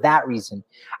it's for that reason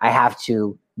I have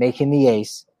to make him the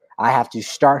ace. I have to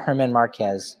start Germán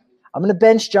Marquez. I'm going to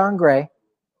bench Jon Gray.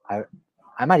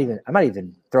 I might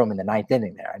even throw him in the ninth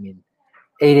inning there. I mean,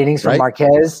 8 innings from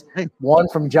Marquez, 1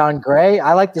 from Jon Gray.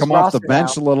 I like this come off the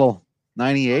bench now. a little.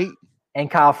 98. And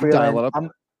Kyle Freeland.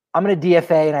 I'm going to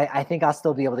DFA, and I think I'll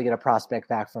still be able to get a prospect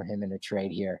back from him in a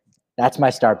trade here. That's my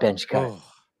start bench cut. Oh.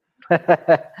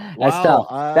 That's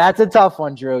tough. That's a tough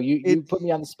one, Drew. You put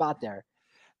me on the spot there.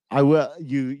 I will.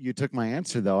 You took my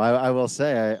answer though. I will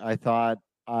say I thought.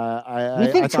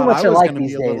 You think too much alike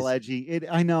these days. A little edgy.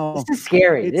 I know. This is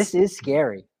scary. This is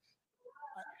scary.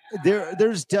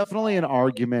 There's definitely an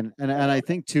argument, and I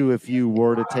think too, if you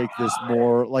were to take this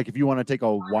more, like if you want to take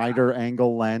a wider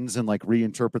angle lens and like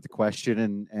reinterpret the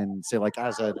question and say like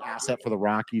as an asset for the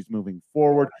Rockies moving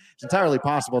forward, it's entirely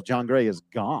possible Jon Gray is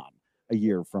gone a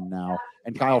year from now,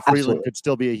 and Kyle Freeland could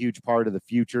still be a huge part of the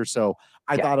future. So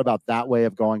I thought about that way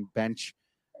of going bench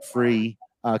free,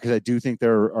 because I do think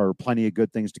there are plenty of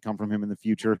good things to come from him in the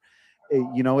future.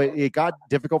 It got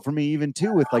difficult for me even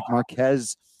too with like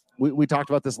Marquez. We talked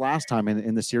about this last time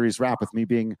in the series wrap, with me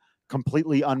being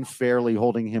completely unfairly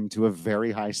holding him to a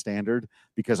very high standard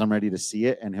because I'm ready to see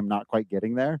it, and him not quite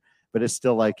getting there. But it's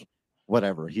still like,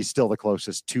 whatever. He's still the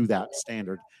closest to that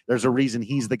standard. There's a reason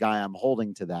he's the guy I'm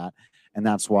holding to that, and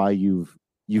that's why you've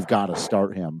got to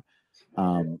start him.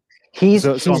 He's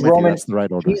Roman. That's the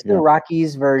right order. He's the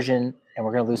Rockies version, and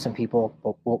we're going to lose some people,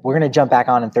 but we're going to jump back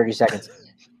on in 30 seconds.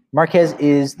 Marquez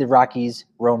is the Rockies'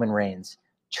 Roman Reigns.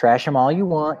 Trash him all you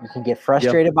want. You can get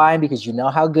frustrated by him because you know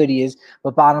how good he is.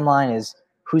 But bottom line is,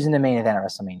 who's in the main event at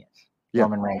WrestleMania?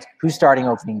 Roman Reigns. Who's starting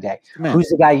opening day? Who's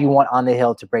the guy you want on the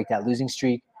hill to break that losing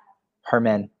streak?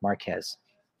 Germán Marquez.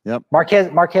 Yep.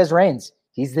 Marquez reigns.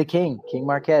 He's the king. King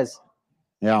Marquez.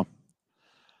 Yeah.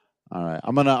 All right.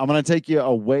 I'm gonna take you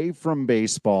away from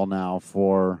baseball now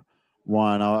for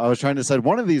one. I was trying to decide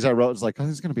one of these I wrote is like,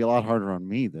 it's gonna be a lot harder on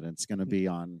me than it's gonna be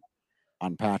on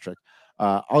Patrick.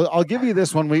 I'll give you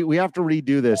this one. We have to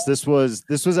redo this. This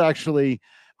was actually,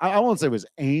 I won't say it was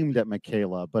aimed at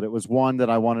Michaela, but it was one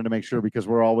that I wanted to make sure, because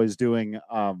we're always doing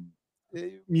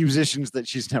musicians that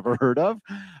she's never heard of.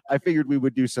 I figured we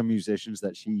would do some musicians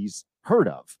that she's heard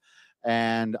of,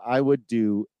 and I would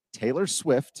do Taylor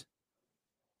Swift,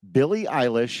 Billie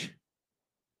Eilish,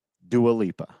 Dua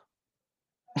Lipa.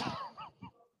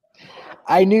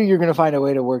 I knew you were going to find a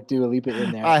way to work Dua Lipa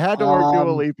in there. I had to work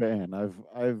Dua Lipa in.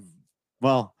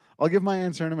 Well, I'll give my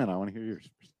answer in a minute. I want to hear yours.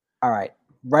 All right.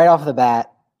 Right off the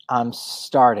bat, I'm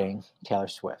starting Taylor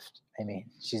Swift. I mean,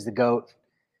 she's the GOAT.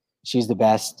 She's the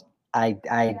best.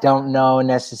 I don't know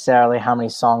necessarily how many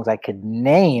songs I could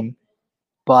name,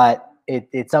 but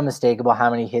it's unmistakable how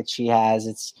many hits she has.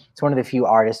 It's one of the few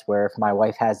artists where if my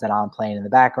wife has that on playing in the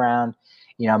background,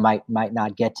 might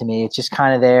not get to me. It's just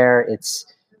kind of there.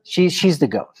 She's the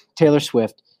GOAT. Taylor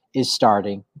Swift is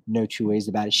starting. No two ways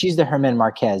about it. She's the Germán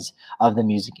Marquez of the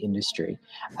music industry.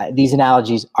 These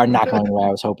analogies are not going the way I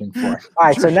was hoping for. All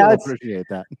right, so now appreciate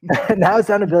that. Now it's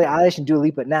down to Billie Eilish and Dua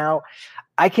Lipa. Now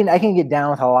I can get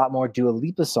down with a lot more Dua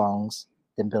Lipa songs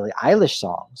than Billie Eilish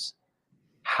songs.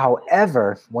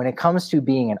 However, when it comes to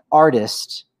being an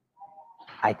artist,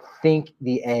 I think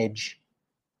the edge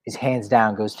is hands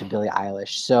down goes to Billie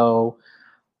Eilish. So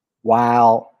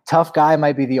while Tough Guy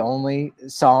might be the only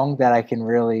song that I can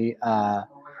really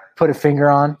put a finger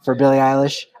on for Billie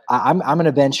Eilish, I'm going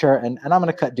to bench her and I'm going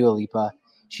to cut Dua Lipa.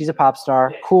 She's a pop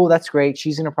star. Cool, that's great.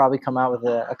 She's going to probably come out with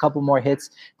a couple more hits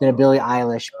than a Billie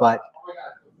Eilish, but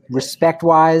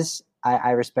respect-wise,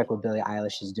 I respect what Billie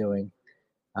Eilish is doing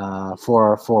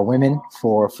for women,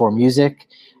 for music,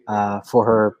 for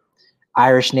her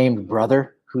Irish-named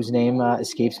brother, whose name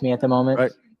escapes me at the moment.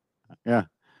 Right. Yeah.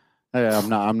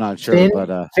 I'm not sure, Finn,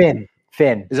 but Finn.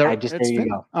 is that There it's you Finn?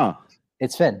 go. Oh,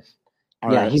 It's Finn.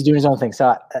 all Yeah, right. he's doing his own thing.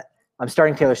 So I'm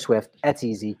starting Taylor Swift. That's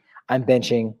easy. I'm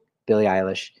benching Billie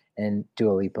Eilish and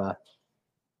Dua Lipa.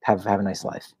 Have a nice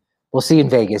life. We'll see you in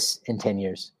Vegas in 10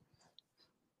 years.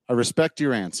 I respect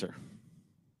your answer.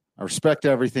 I respect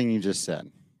everything you just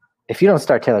said. If you don't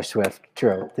start Taylor Swift,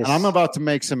 Drew, And I'm about to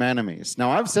make some enemies. Now,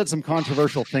 I've said some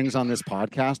controversial things on this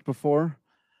podcast before.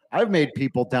 I've made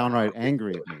people downright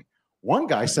angry at me. One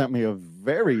guy sent me a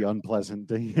very unpleasant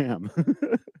DM.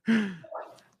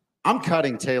 I'm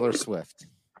cutting Taylor Swift.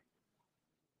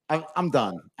 I'm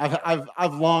done.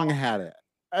 I've long had it.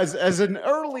 As an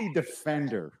early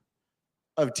defender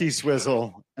of T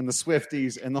Swizzle and the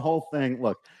Swifties and the whole thing.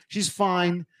 Look, she's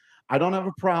fine. I don't have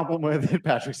a problem with it.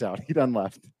 Patrick's out. He done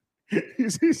left.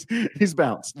 He's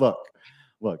bounced. Look.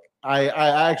 I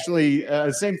actually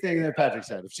same thing that Patrick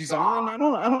said. If she's on, I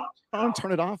don't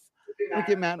turn it off. I don't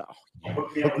get mad. Oh,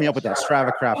 hook me up with that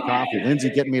Strava Craft coffee. Lindsay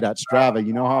getting me that Strava.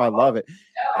 You know how I love it.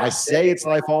 I say it's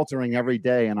life altering every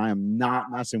day, and I am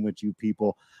not messing with you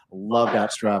people. Love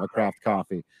that Strava Craft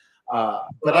coffee.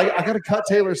 But I got to cut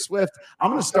Taylor Swift.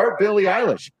 I'm going to start Billie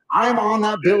Eilish. I'm on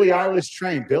that Billie Eilish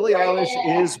train. Billie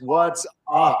Eilish is what's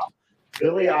up.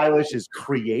 Billie Eilish is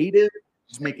creative.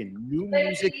 She's making new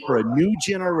music for a new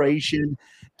generation.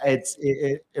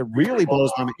 It really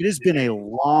blows my mind. It has been a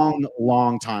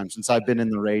long time since I've been in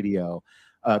the radio.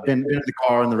 Been in the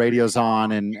car and the radio's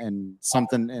on and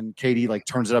something, and Katie like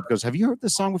turns it up, goes, "Have you heard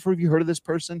this song before? Have you heard of this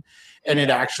person?" And it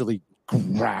actually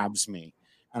grabs me.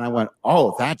 And I went,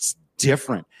 "Oh, that's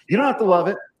different." You don't have to love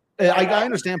it. I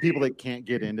understand people that can't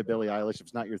get into Billie Eilish. If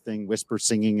it's not your thing, whisper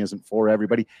singing isn't for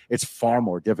everybody. It's far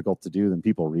more difficult to do than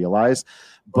people realize,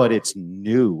 but it's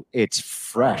new, it's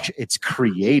fresh, it's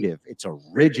creative, it's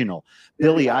original.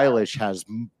 Billie Eilish has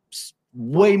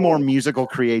way more musical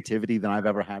creativity than I've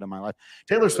ever had in my life.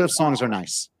 Taylor Swift songs are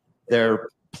nice. They're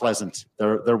pleasant.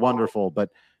 They're wonderful,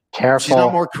 but careful. She's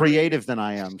not more creative than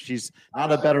I am. She's not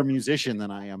a better musician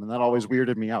than I am. And that always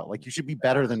weirded me out. Like, you should be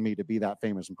better than me to be that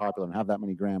famous and popular and have that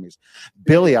many Grammys.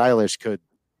 Billie Eilish could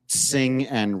sing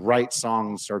and write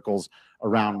song circles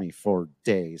around me for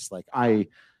days. Like, I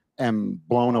am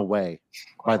blown away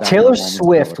by that. Taylor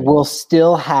Swift will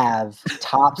still have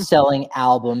top selling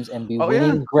albums and be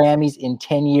winning Grammys in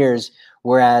 10 years.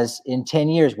 Whereas in 10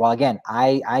 years, well, again,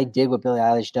 I dig what Billie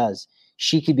Eilish does.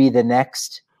 She could be the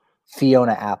next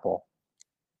Fiona Apple,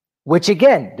 which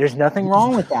again, there's nothing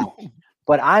wrong with that.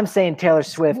 But I'm saying Taylor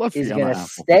Swift is going to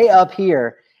stay up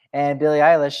here, and Billie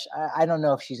Eilish, I don't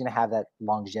know if she's going to have that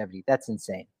longevity. That's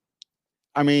insane.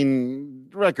 I mean,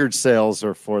 record sales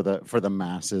are for the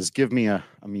masses. Give me a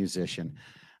musician.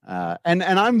 And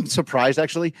I'm surprised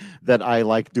actually that I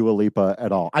like Dua Lipa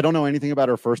at all. I don't know anything about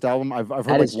her first album. I've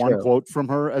heard like one quote from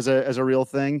her as a real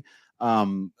thing.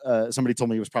 Somebody told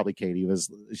me it was probably Katie.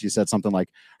 She said something like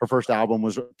her first album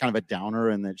was kind of a downer,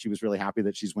 and that she was really happy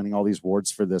that she's winning all these awards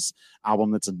for this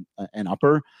album that's an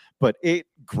upper, but it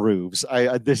grooves.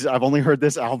 I've only heard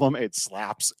this album. It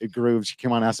slaps. It grooves. She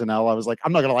came on SNL. I was like,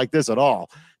 I'm not gonna like this at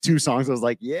all. 2 songs. I was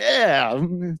like, yeah.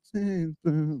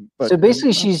 But so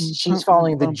basically, she's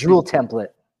following the Jewel template.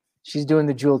 She's doing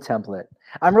the Jewel template.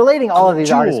 I'm relating all of these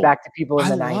artists back to people in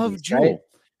the 90s, right?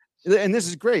 And this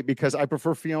is great because I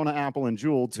prefer Fiona Apple and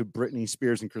Jewel to Britney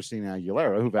Spears and Christina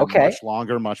Aguilera, who've had much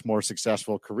longer, much more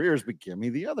successful careers. But give me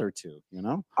the other two, you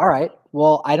know? All right.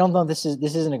 Well, I don't know. This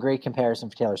isn't a great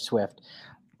comparison for Taylor Swift,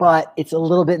 but it's a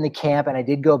little bit in the camp. And I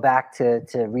did go back to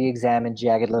re-examine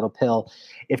Jagged Little Pill.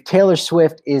 If Taylor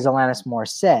Swift is Alanis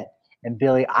Morissette and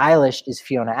Billie Eilish is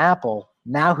Fiona Apple,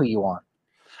 now who you want?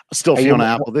 Still Fiona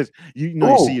Apple.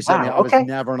 You said me. I was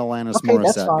never an Alanis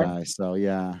Morissette guy. So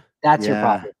yeah. That's your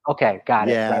problem. Okay, got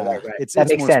it. Yeah, right. That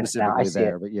makes sense now. I see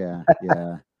there, it. But yeah.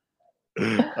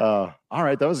 All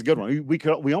right, that was a good one.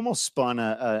 We almost spun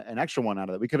an extra one out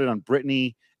of that. We could have done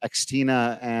Britney,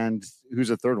 Xtina, and who's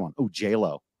the third one? Oh,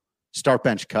 J-Lo. Start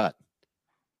bench cut.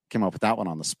 Came up with that one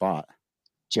on the spot.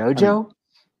 JoJo?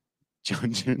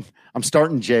 I'm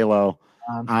starting J-Lo.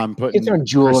 I'm putting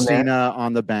Christina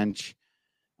on the bench.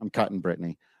 I'm cutting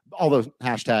Britney. Although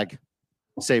hashtag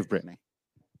save Britney.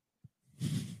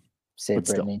 Save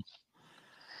Britney.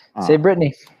 Save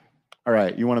Britney. All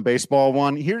right. You want a baseball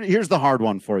one? Here's the hard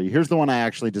one for you. Here's the one I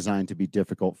actually designed to be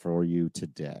difficult for you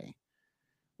today.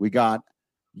 We got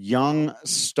young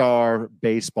star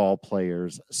baseball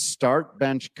players. Start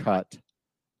bench cut.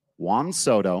 Juan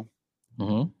Soto,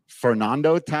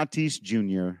 Fernando Tatis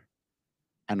Jr.,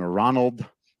 and Ronald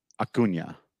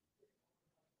Acuna.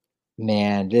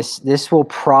 Man, this will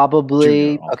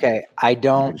probably Junior, I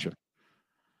don't.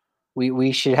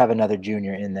 We should have another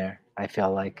junior in there. I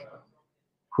feel like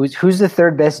who's the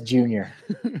third best junior?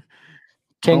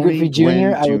 Ken Griffey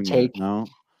Jr. I would take. No,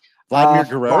 Vladimir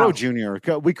Guerrero wow.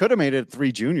 Jr. We could have made it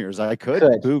 3 juniors. I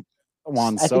could boot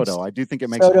Juan Soto. I do think it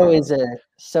makes Soto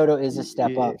is a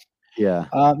step up. Yeah.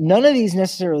 None of these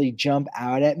necessarily jump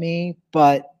out at me,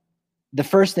 but the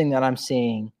first thing that I'm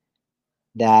seeing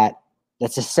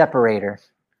that's a separator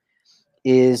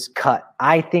is cut.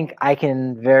 I think I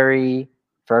can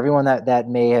for everyone that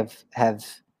may have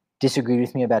disagreed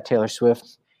with me about Taylor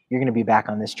Swift, you're going to be back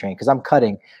on this train because I'm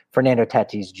cutting Fernando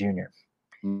Tatis Jr.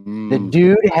 The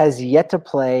dude has yet to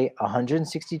play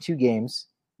 162 games,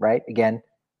 right? Again,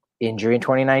 injury in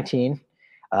 2019.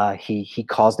 He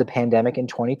caused the pandemic in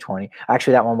 2020.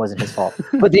 Actually, that one wasn't his fault,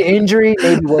 but the injury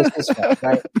maybe was his fault,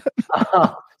 right?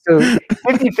 So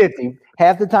 50-50.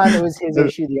 Half the time it was his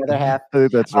issue, the other half.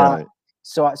 That's right.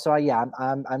 So yeah,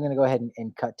 I'm going to go ahead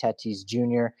and cut Tatis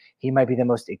Jr. He might be the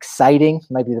most exciting,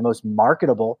 might be the most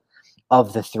marketable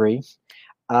of the three.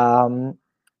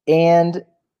 And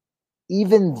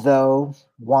even though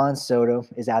Juan Soto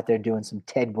is out there doing some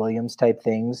Ted Williams type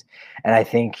things, and I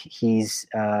think he's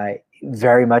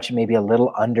very much maybe a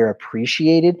little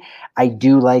underappreciated, I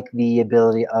do like the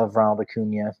ability of Ronald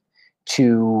Acuna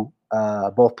to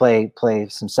both play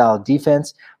some solid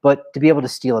defense, but to be able to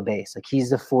steal a base. Like he's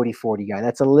the 40-40 guy.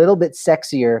 That's a little bit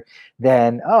sexier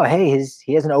than, oh, hey,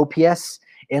 he has an OPS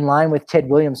in line with Ted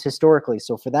Williams historically.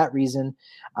 So for that reason,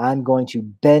 I'm going to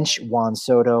bench Juan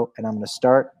Soto, and I'm going to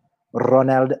start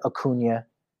Ronald Acuna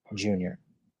Jr.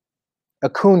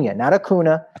 Acuna, not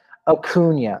Acuna,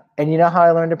 Acuna. And you know how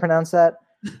I learned to pronounce that?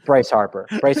 Bryce Harper.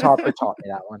 Bryce Harper taught me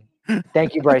that one.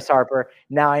 Thank you, Bryce Harper.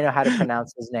 Now I know how to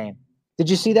pronounce his name. Did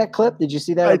you see that clip? Did you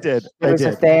see that? I did. There was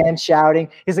a fan shouting.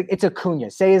 He's like, it's Acuna.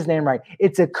 Say his name right.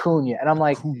 It's Acuna. And I'm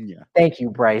like, Acuna. Thank you,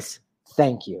 Bryce.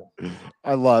 Thank you.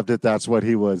 I loved it. That's what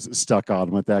he was stuck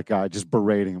on with that guy, just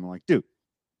berating him. I'm like, dude,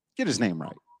 get his name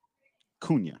right.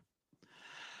 Acuna.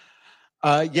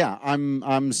 Yeah,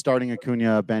 I'm starting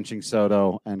Acuna, benching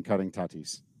Soto, and cutting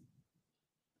Tatis.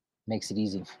 Makes it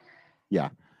easy. Yeah,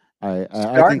 I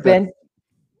think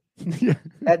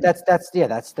that's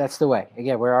the way.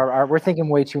 Again, we're thinking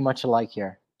way too much alike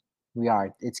here. We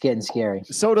are. It's getting scary.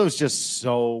 Soto's just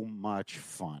so much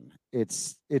fun.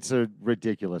 It's a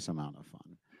ridiculous amount of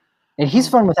fun. And he's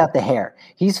fun without the hair.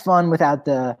 He's fun without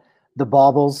the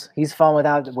baubles. He's fun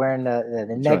without wearing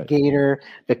the neck gaiter,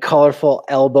 the colorful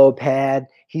elbow pad.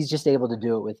 He's just able to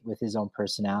do it with his own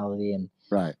personality. And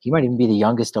he might even be the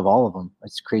youngest of all of them.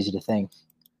 It's crazy to think.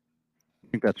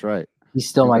 I think that's right. He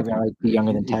still might be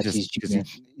younger than Tatis Jr.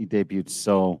 He debuted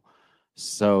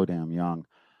so damn young.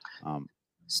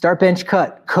 Start, bench,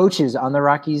 cut. Coaches on the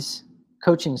Rockies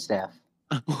coaching staff.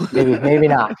 Maybe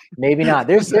not. Maybe not.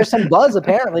 There's some buzz.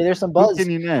 Apparently, there's some buzz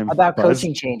about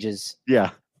coaching changes.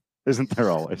 Yeah, isn't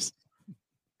there always?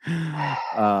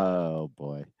 Oh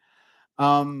boy.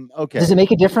 Okay. Does it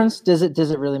make a difference? Does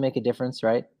it really make a difference?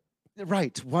 Right.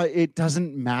 Right. Well, it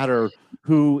doesn't matter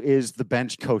who is the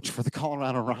bench coach for the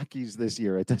Colorado Rockies this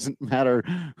year. It doesn't matter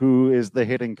who is the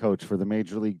hitting coach for the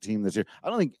major league team this year. I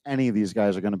don't think any of these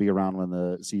guys are going to be around when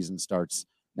the season starts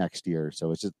next year.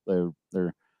 So it's just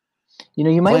they're.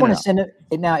 You might want to send it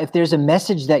now. If there's a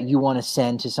message that you want to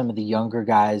send to some of the younger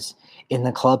guys in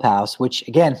the clubhouse, which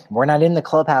again, we're not in the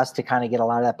clubhouse to kind of get a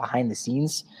lot of that behind the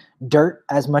scenes dirt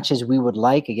as much as we would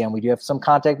like. Again, we do have some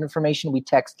contact information. We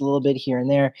text a little bit here and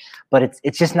there, but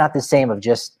it's just not the same of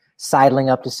just sidling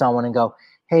up to someone and go,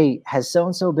 hey, has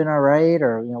so-and-so been all right?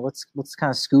 Or, let's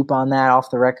kind of scoop on that off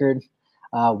the record.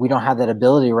 We don't have that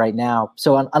ability right now.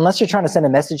 So unless you're trying to send a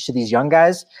message to these young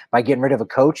guys by getting rid of a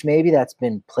coach, maybe that's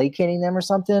been placating them or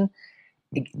something,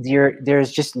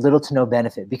 there's just little to no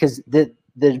benefit because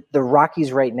the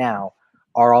Rockies right now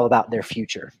are all about their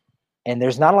future. And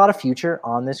there's not a lot of future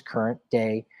on this current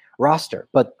day roster.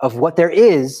 But of what there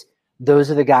is, those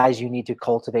are the guys you need to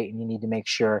cultivate and you need to make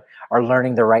sure are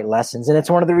learning the right lessons. And it's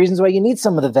one of the reasons why you need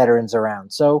some of the veterans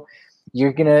around. So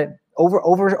you're going to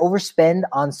overspend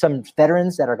on some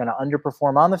veterans that are going to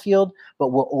underperform on the field, but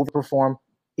will overperform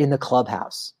in the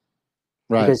clubhouse.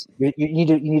 Right. Because you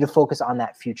need to focus on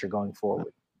that future going forward.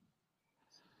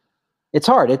 It's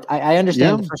hard. I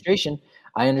understand the frustration.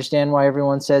 I understand why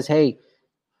everyone says, hey,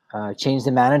 change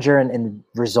the manager and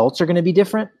the results are going to be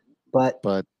different. But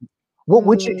what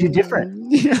would you do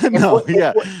different?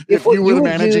 If you were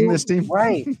managing this team.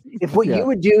 Right. If what you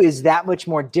would do is that much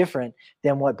more different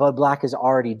than what Bud Black is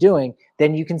already doing,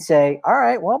 then you can say, all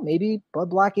right, well, maybe Bud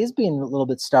Black is being a little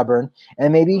bit stubborn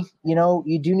and maybe,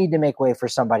 you do need to make way for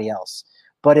somebody else.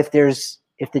 But if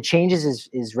the changes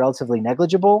is relatively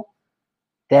negligible,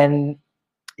 then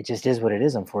it just is what it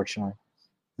is, unfortunately.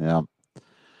 Yeah.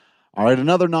 All right,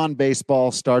 another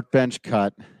non-baseball start, bench,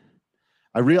 cut.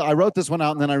 I wrote this one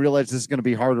out, and then I realized this is going to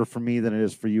be harder for me than it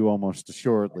is for you, almost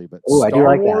assuredly. But Ooh,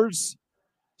 Star Wars,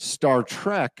 Star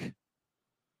Trek,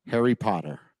 Harry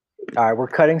Potter. All right, we're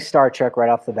cutting Star Trek right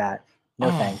off the bat.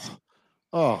 No thanks.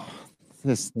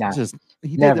 This just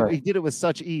he did it with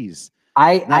such ease.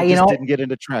 I didn't get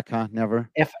into Trek, huh? Never.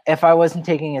 If I wasn't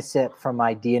taking a sip from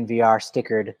my DNVR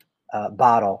stickered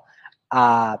bottle,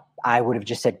 I would have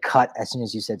just said cut as soon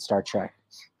as you said Star Trek.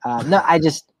 No,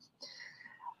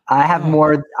 I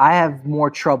have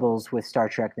more troubles with Star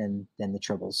Trek than the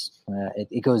tribbles.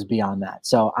 It goes beyond that.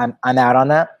 So I'm out on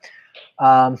that.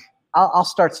 I'll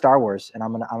start Star Wars, and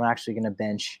I'm actually gonna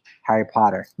bench Harry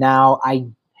Potter. Now,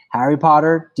 Harry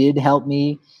Potter did help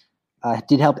me,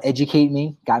 did help educate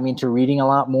me, got me into reading a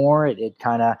lot more. It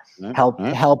kind of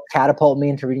helped catapult me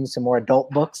into reading some more adult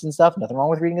books and stuff. Nothing wrong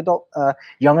with reading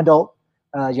young adult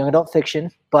fiction,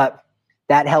 but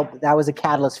that helped. That was a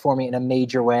catalyst for me in a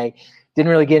major way. Didn't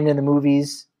really get into the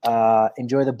movies,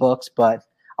 enjoy the books, but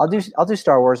I'll do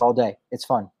Star Wars all day. It's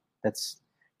fun. That's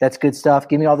good stuff.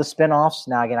 Give me all the spinoffs.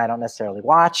 Now, again, I don't necessarily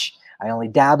watch. I only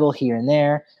dabble here and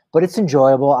there, but it's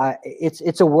enjoyable.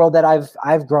 It's a world that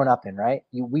I've grown up in, right?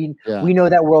 We know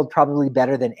that world probably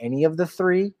better than any of the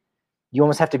three. You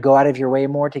almost have to go out of your way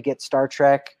more to get Star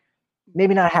Trek.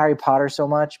 Maybe not Harry Potter so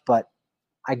much, but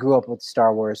I grew up with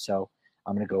Star Wars, so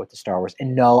I'm going to go with the Star Wars.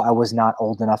 And no, I was not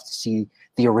old enough to see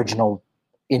the original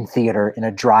in theater, in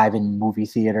a drive-in movie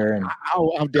theater. And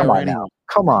how dare anyone?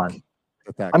 Come on.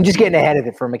 I'm just getting ahead of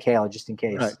it for Michaela, just in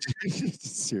case. Right.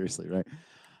 Seriously, right?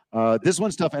 This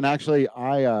one's tough. And actually,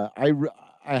 I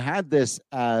had this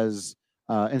as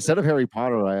instead of Harry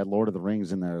Potter, I had Lord of the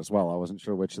Rings in there as well. I wasn't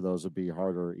sure which of those would be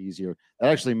harder or easier. That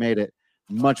actually made it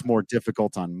much more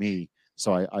difficult on me,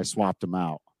 so I swapped them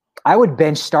out. I would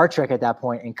bench Star Trek at that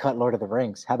point and cut Lord of the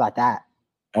Rings. How about that?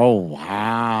 Oh,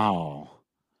 wow.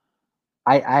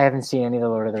 I haven't seen any of the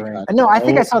Lord of the Rings. No, I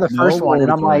think I saw the first one,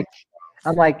 and I'm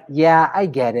like, yeah, I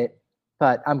get it,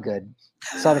 but I'm good.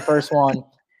 Saw the first one.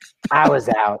 I was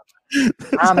out.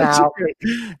 I'm out.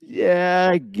 Yeah,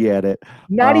 I get it.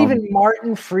 Not even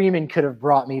Martin Freeman could have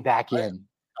brought me back in.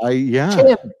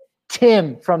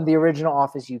 Tim from the original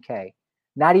Office UK.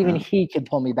 Not even he could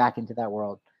pull me back into that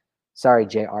world. Sorry,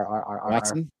 J.R.R.R.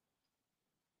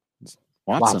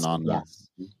 Watson on that.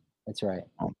 Yes, that's right.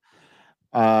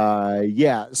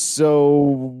 Yeah.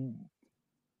 So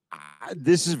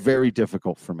this is very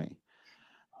difficult for me.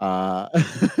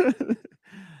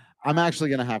 I'm actually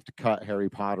going to have to cut Harry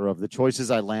Potter of the choices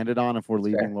I landed on. If we're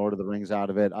leaving Lord of the Rings out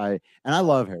of it, I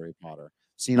love Harry Potter.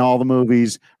 Seen all the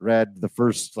movies, read the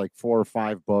first 4 or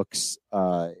 5 books.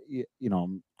 I'm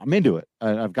into it.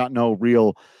 I've got no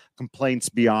real complaints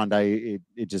beyond. I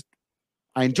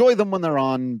enjoy them when they're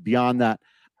on. Beyond that,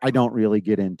 I don't really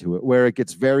get into it. Where it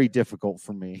gets very difficult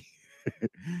for me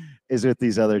is with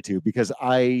these other two, because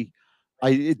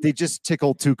they just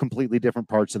tickle 2 completely different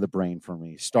parts of the brain for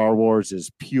me. Star Wars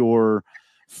is pure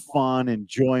fun,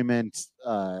 enjoyment,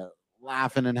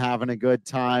 laughing and having a good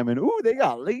time. And they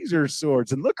got laser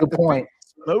swords, and look at the point.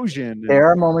 Explosion. There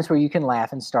are moments where you can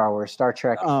laugh in Star Wars. Star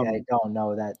Trek, I don't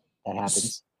know that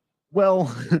happens.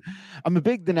 Well, I'm a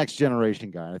big The Next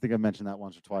Generation guy. I think I mentioned that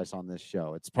once or twice on this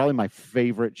show. It's probably my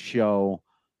favorite show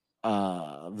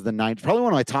of the 90s. Probably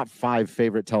one of my top 5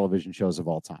 favorite television shows of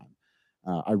all time.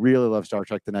 I really love Star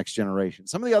Trek The Next Generation.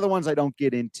 Some of the other ones I don't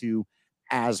get into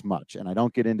as much, and I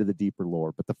don't get into the deeper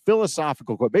lore. But the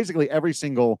philosophical quote, basically every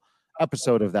single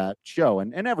episode of that show,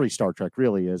 and every Star Trek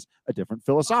really is a different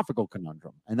philosophical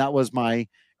conundrum. And that was my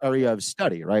area of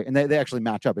study, right? And they actually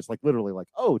match up. It's literally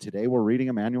today we're reading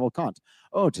Immanuel Kant.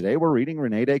 Oh, today we're reading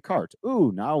Rene Descartes.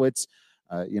 Ooh, now it's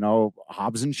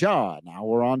Hobbes and Shaw. Now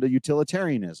we're on to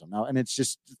utilitarianism. Now, and it's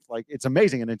just it's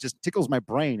amazing, and it just tickles my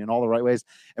brain in all the right ways.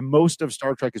 And most of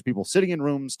Star Trek is people sitting in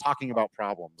rooms talking about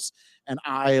problems, and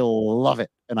I love it,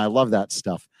 and I love that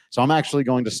stuff. So I'm actually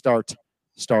going to start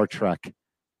Star Trek,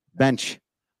 bench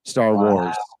Star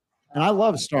Wars. And I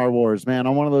love Star Wars, man.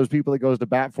 I'm one of those people that goes to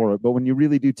bat for it. But when you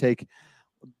really do take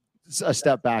a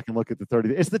step back and look at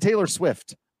it's the Taylor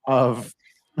Swift of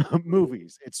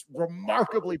movies. It's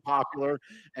remarkably popular,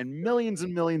 and millions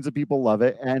of people love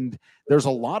it. And there's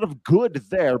a lot of good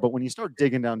there. But when you start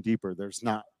digging down deeper, there's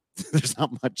not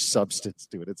much substance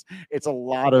to it. It's a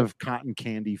lot of cotton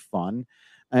candy fun.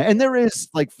 And there is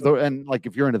if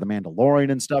you're into The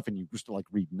Mandalorian and stuff, and you just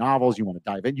read novels, you want to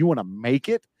dive in, you want to make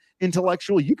it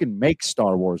intellectual, you can make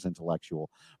Star Wars intellectual,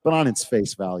 but on its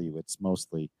face value, it's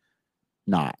mostly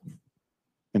not.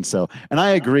 And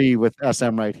I agree with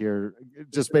SM right here,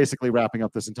 just basically wrapping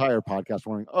up this entire podcast,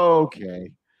 wondering, okay,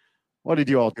 What did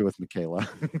you all do with Michaela?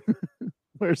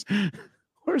 Where's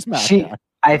Matt?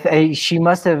 She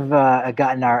must have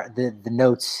gotten the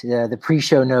notes, the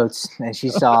pre-show notes, and she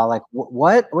saw like,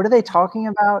 what are they talking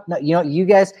about? No, you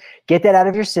guys get that out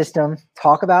of your system.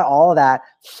 Talk about all of that,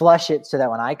 flush it, so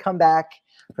that when I come back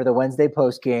for the Wednesday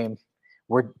post game,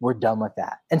 we're done with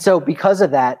that. And so because of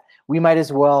that, we might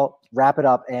as well wrap it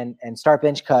up and start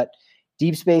bench cut,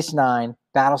 Deep Space Nine,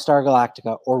 Battlestar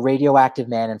Galactica, or Radioactive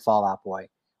Man and Fallout Boy.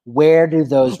 Where do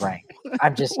those rank?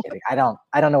 I'm just kidding. I don't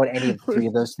know what any of the three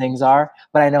of those things are,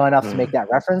 but I know enough to make that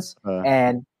reference,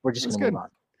 and we're just going to move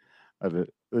on.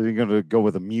 You're going to go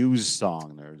with a Muse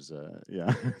song. There's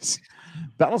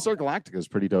Battlestar Galactica is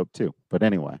pretty dope too. But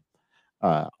anyway,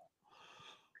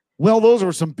 well, those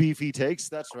were some beefy takes.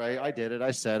 That's right. I did it. I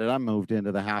said it. I moved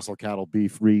into the Hassel Cattle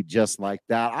Beef read just like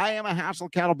that. I am a Hassel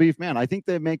Cattle Beef man. I think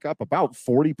they make up about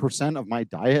 40% of my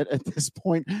diet at this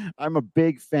point. I'm a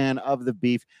big fan of the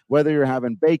beef, whether you're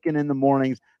having bacon in the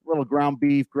mornings, a little ground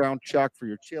beef, ground chuck for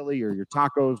your chili or your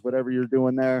tacos, whatever you're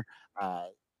doing there.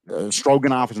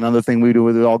 Stroganoff is another thing we do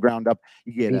with it all ground up.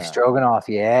 You get beef stroganoff,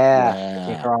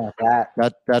 can't go wrong with that.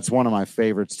 That's one of my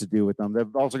favorites to do with them.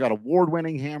 They've also got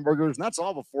award-winning hamburgers, and that's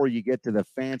all before you get to the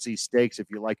fancy steaks. If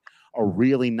you like a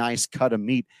really nice cut of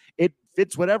meat, it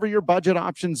fits whatever your budget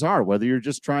options are. Whether you're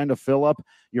just trying to fill up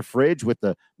your fridge with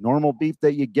the normal beef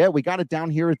that you get, we got it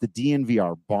down here at the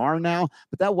DNVR bar now.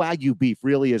 But that Wagyu beef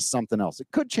really is something else. It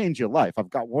could change your life. I've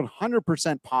got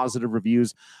 100% positive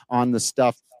reviews on the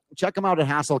stuff. Check them out at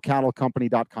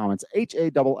HassellCattleCompany.com. It's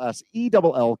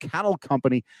HASSELL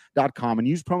CattleCompany.com, and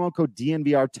use promo code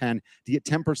DNVR10 to get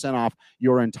 10% off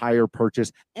your entire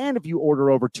purchase. And if you order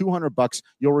over $200,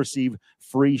 you'll receive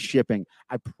free shipping.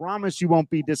 I promise you won't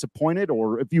be disappointed,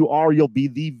 or if you are, you'll be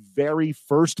the very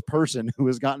first person who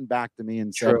has gotten back to me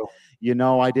and said,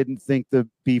 I didn't think the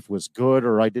beef was good,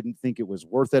 or I didn't think it was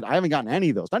worth it. I haven't gotten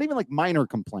any of those, not even like minor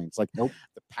complaints. Like, nope,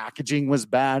 the packaging was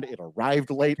bad, it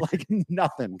arrived late, like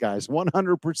nothing, guys.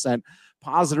 100%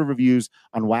 positive reviews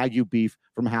on Wagyu beef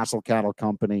from Hassel Cattle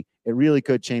Company. It really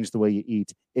could change the way you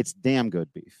eat. It's damn good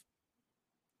beef.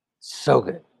 So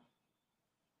good.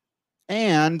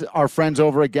 And our friends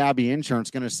over at Gabby Insurance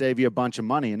going to save you a bunch of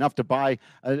money, enough to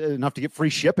get free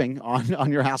shipping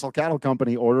on your Hassel Cattle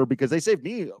Company order, because they saved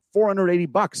me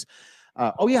 $480.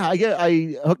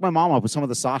 I hooked my mom up with some of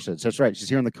the sausage. That's right. She's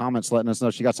here in the comments letting us know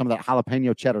she got some of that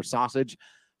jalapeno cheddar sausage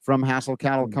from Hassel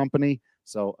Cattle Company.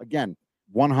 So again,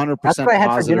 100% That's what I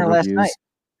had for dinner reviews. last night.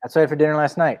 That's what I had for dinner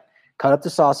last night. Cut up the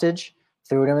sausage,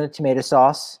 threw it in the tomato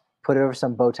sauce, put it over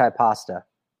some bow tie pasta.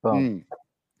 Boom.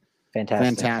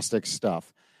 Fantastic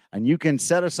stuff. And you can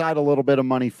set aside a little bit of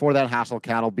money for that Hassel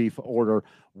Cattle Beef order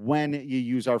when you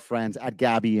use our friends at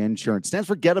Gabby Insurance. Stands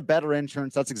for Get a Better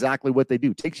Insurance. That's exactly what they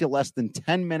do. Takes you less than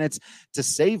 10 minutes to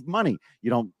save money. You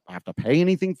don't have to pay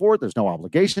anything for it. There's no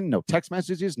obligation, no text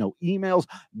messages, no emails,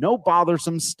 no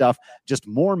bothersome stuff, just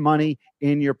more money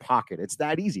in your pocket. It's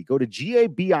that easy. Go to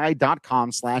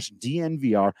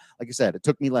gabi.com/DNVR. Like I said, it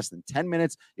took me less than 10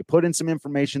 minutes. You put in some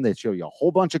information. They show you a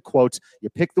whole bunch of quotes. You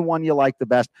pick the one you like the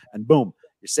best, and boom,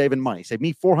 you're saving money. Save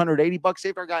me $480.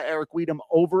 Saved our guy Eric Weedham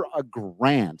over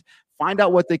 $1,000. Find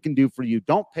out what they can do for you.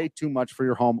 Don't pay too much for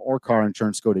your home or car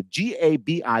insurance. Go to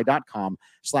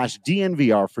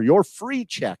gabi.com/DNVR for your free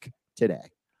check today.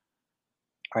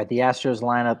 All right, the Astros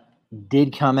lineup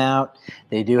did come out.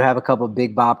 They do have a couple of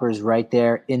big boppers right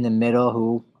there in the middle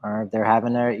who they're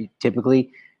having their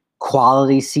typically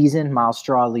quality season. Miles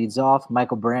Straw leads off.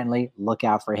 Michael Brantley, look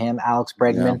out for him. Alex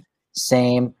Bregman,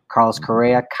 same. Carlos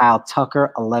Correa, Kyle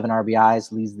Tucker, 11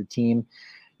 RBIs, leads the team.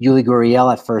 Yuli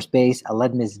Gurriel at first base.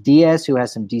 Aledmys Diaz, who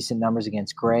has some decent numbers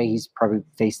against Gray. He's probably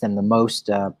faced them the most,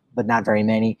 but not very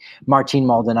many. Martin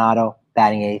Maldonado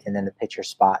batting eighth, and then the pitcher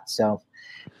spot. So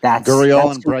that's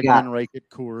Gurriel and Bregman rake at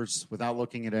Coors without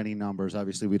looking at any numbers.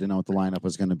 Obviously, we didn't know what the lineup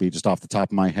was going to be. Just off the top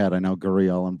of my head, I know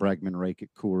Gurriel and Bregman rake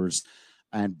at Coors,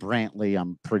 and Brantley,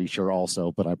 I'm pretty sure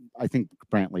also, but I think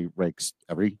Brantley rakes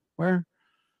everywhere.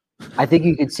 I think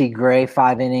you could see Gray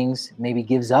 5 innings, maybe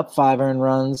gives up 5 earned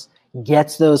runs,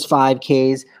 gets those 5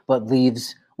 Ks, but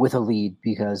leaves with a lead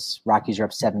because Rockies are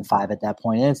up 7-5 at that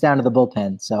point, and it's down to the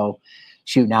bullpen. So,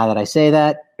 shoot, now that I say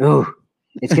that,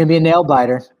 it's going to be a nail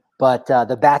biter. But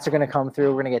the bats are going to come through.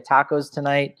 We're going to get tacos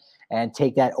tonight and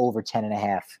take that over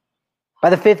 10.5. By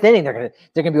the 5th inning, they're going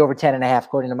to be over 10.5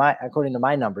 according to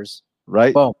my numbers.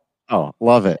 Right. Boom. Oh,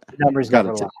 love it. The numbers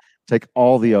never lie. Take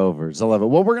all the overs. I love it.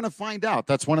 Well, we're going to find out.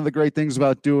 That's one of the great things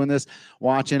about doing this,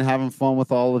 watching, having fun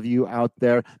with all of you out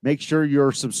there. Make sure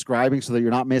you're subscribing so that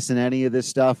you're not missing any of this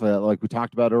stuff. Like we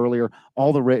talked about earlier,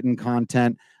 all the written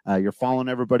content. You're following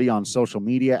everybody on social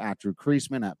media at Drew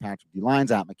Creasman, at Patrick D.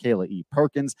 Lyons, at Michaela E.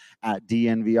 Perkins, at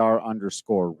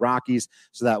DNVR_Rockies.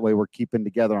 So that way we're keeping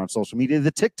together on social media.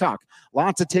 The TikTok,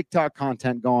 lots of TikTok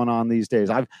content going on these days.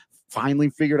 I've finally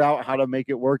figured out how to make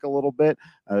it work a little bit.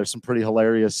 There's some pretty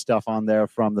hilarious stuff on there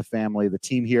from the family, the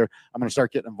team here. I'm going to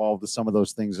start getting involved with some of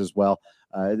those things as well.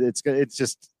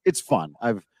 It's fun.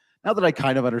 Now that I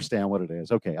kind of understand what it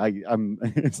is. Okay, I'm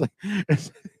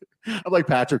like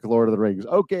Patrick, Lord of the Rings.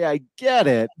 Okay, I get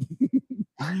it.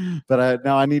 But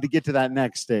now I need to get to that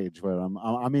next stage where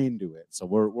I'm into it. So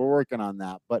we're working on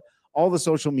that. But all the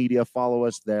social media, follow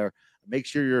us there. Make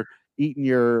sure you're eating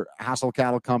your Hassel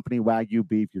Cattle Company Wagyu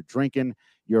beef, you're drinking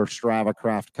your Strava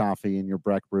craft coffee and your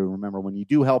Breck brew. Remember, when you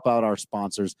do help out our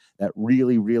sponsors, that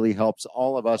really, really helps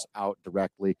all of us out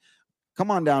directly. Come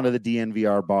on down to the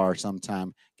DNVR bar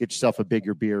sometime. Get yourself a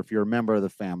bigger beer if you're a member of the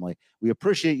family. We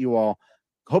appreciate you all.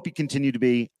 Hope you continue to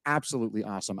be absolutely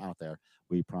awesome out there.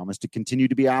 We promise to continue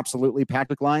to be absolutely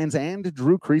Patrick Lyons and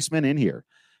Drew Creasman in here.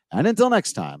 And until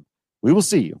next time, we will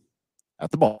see you at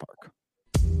the ballpark.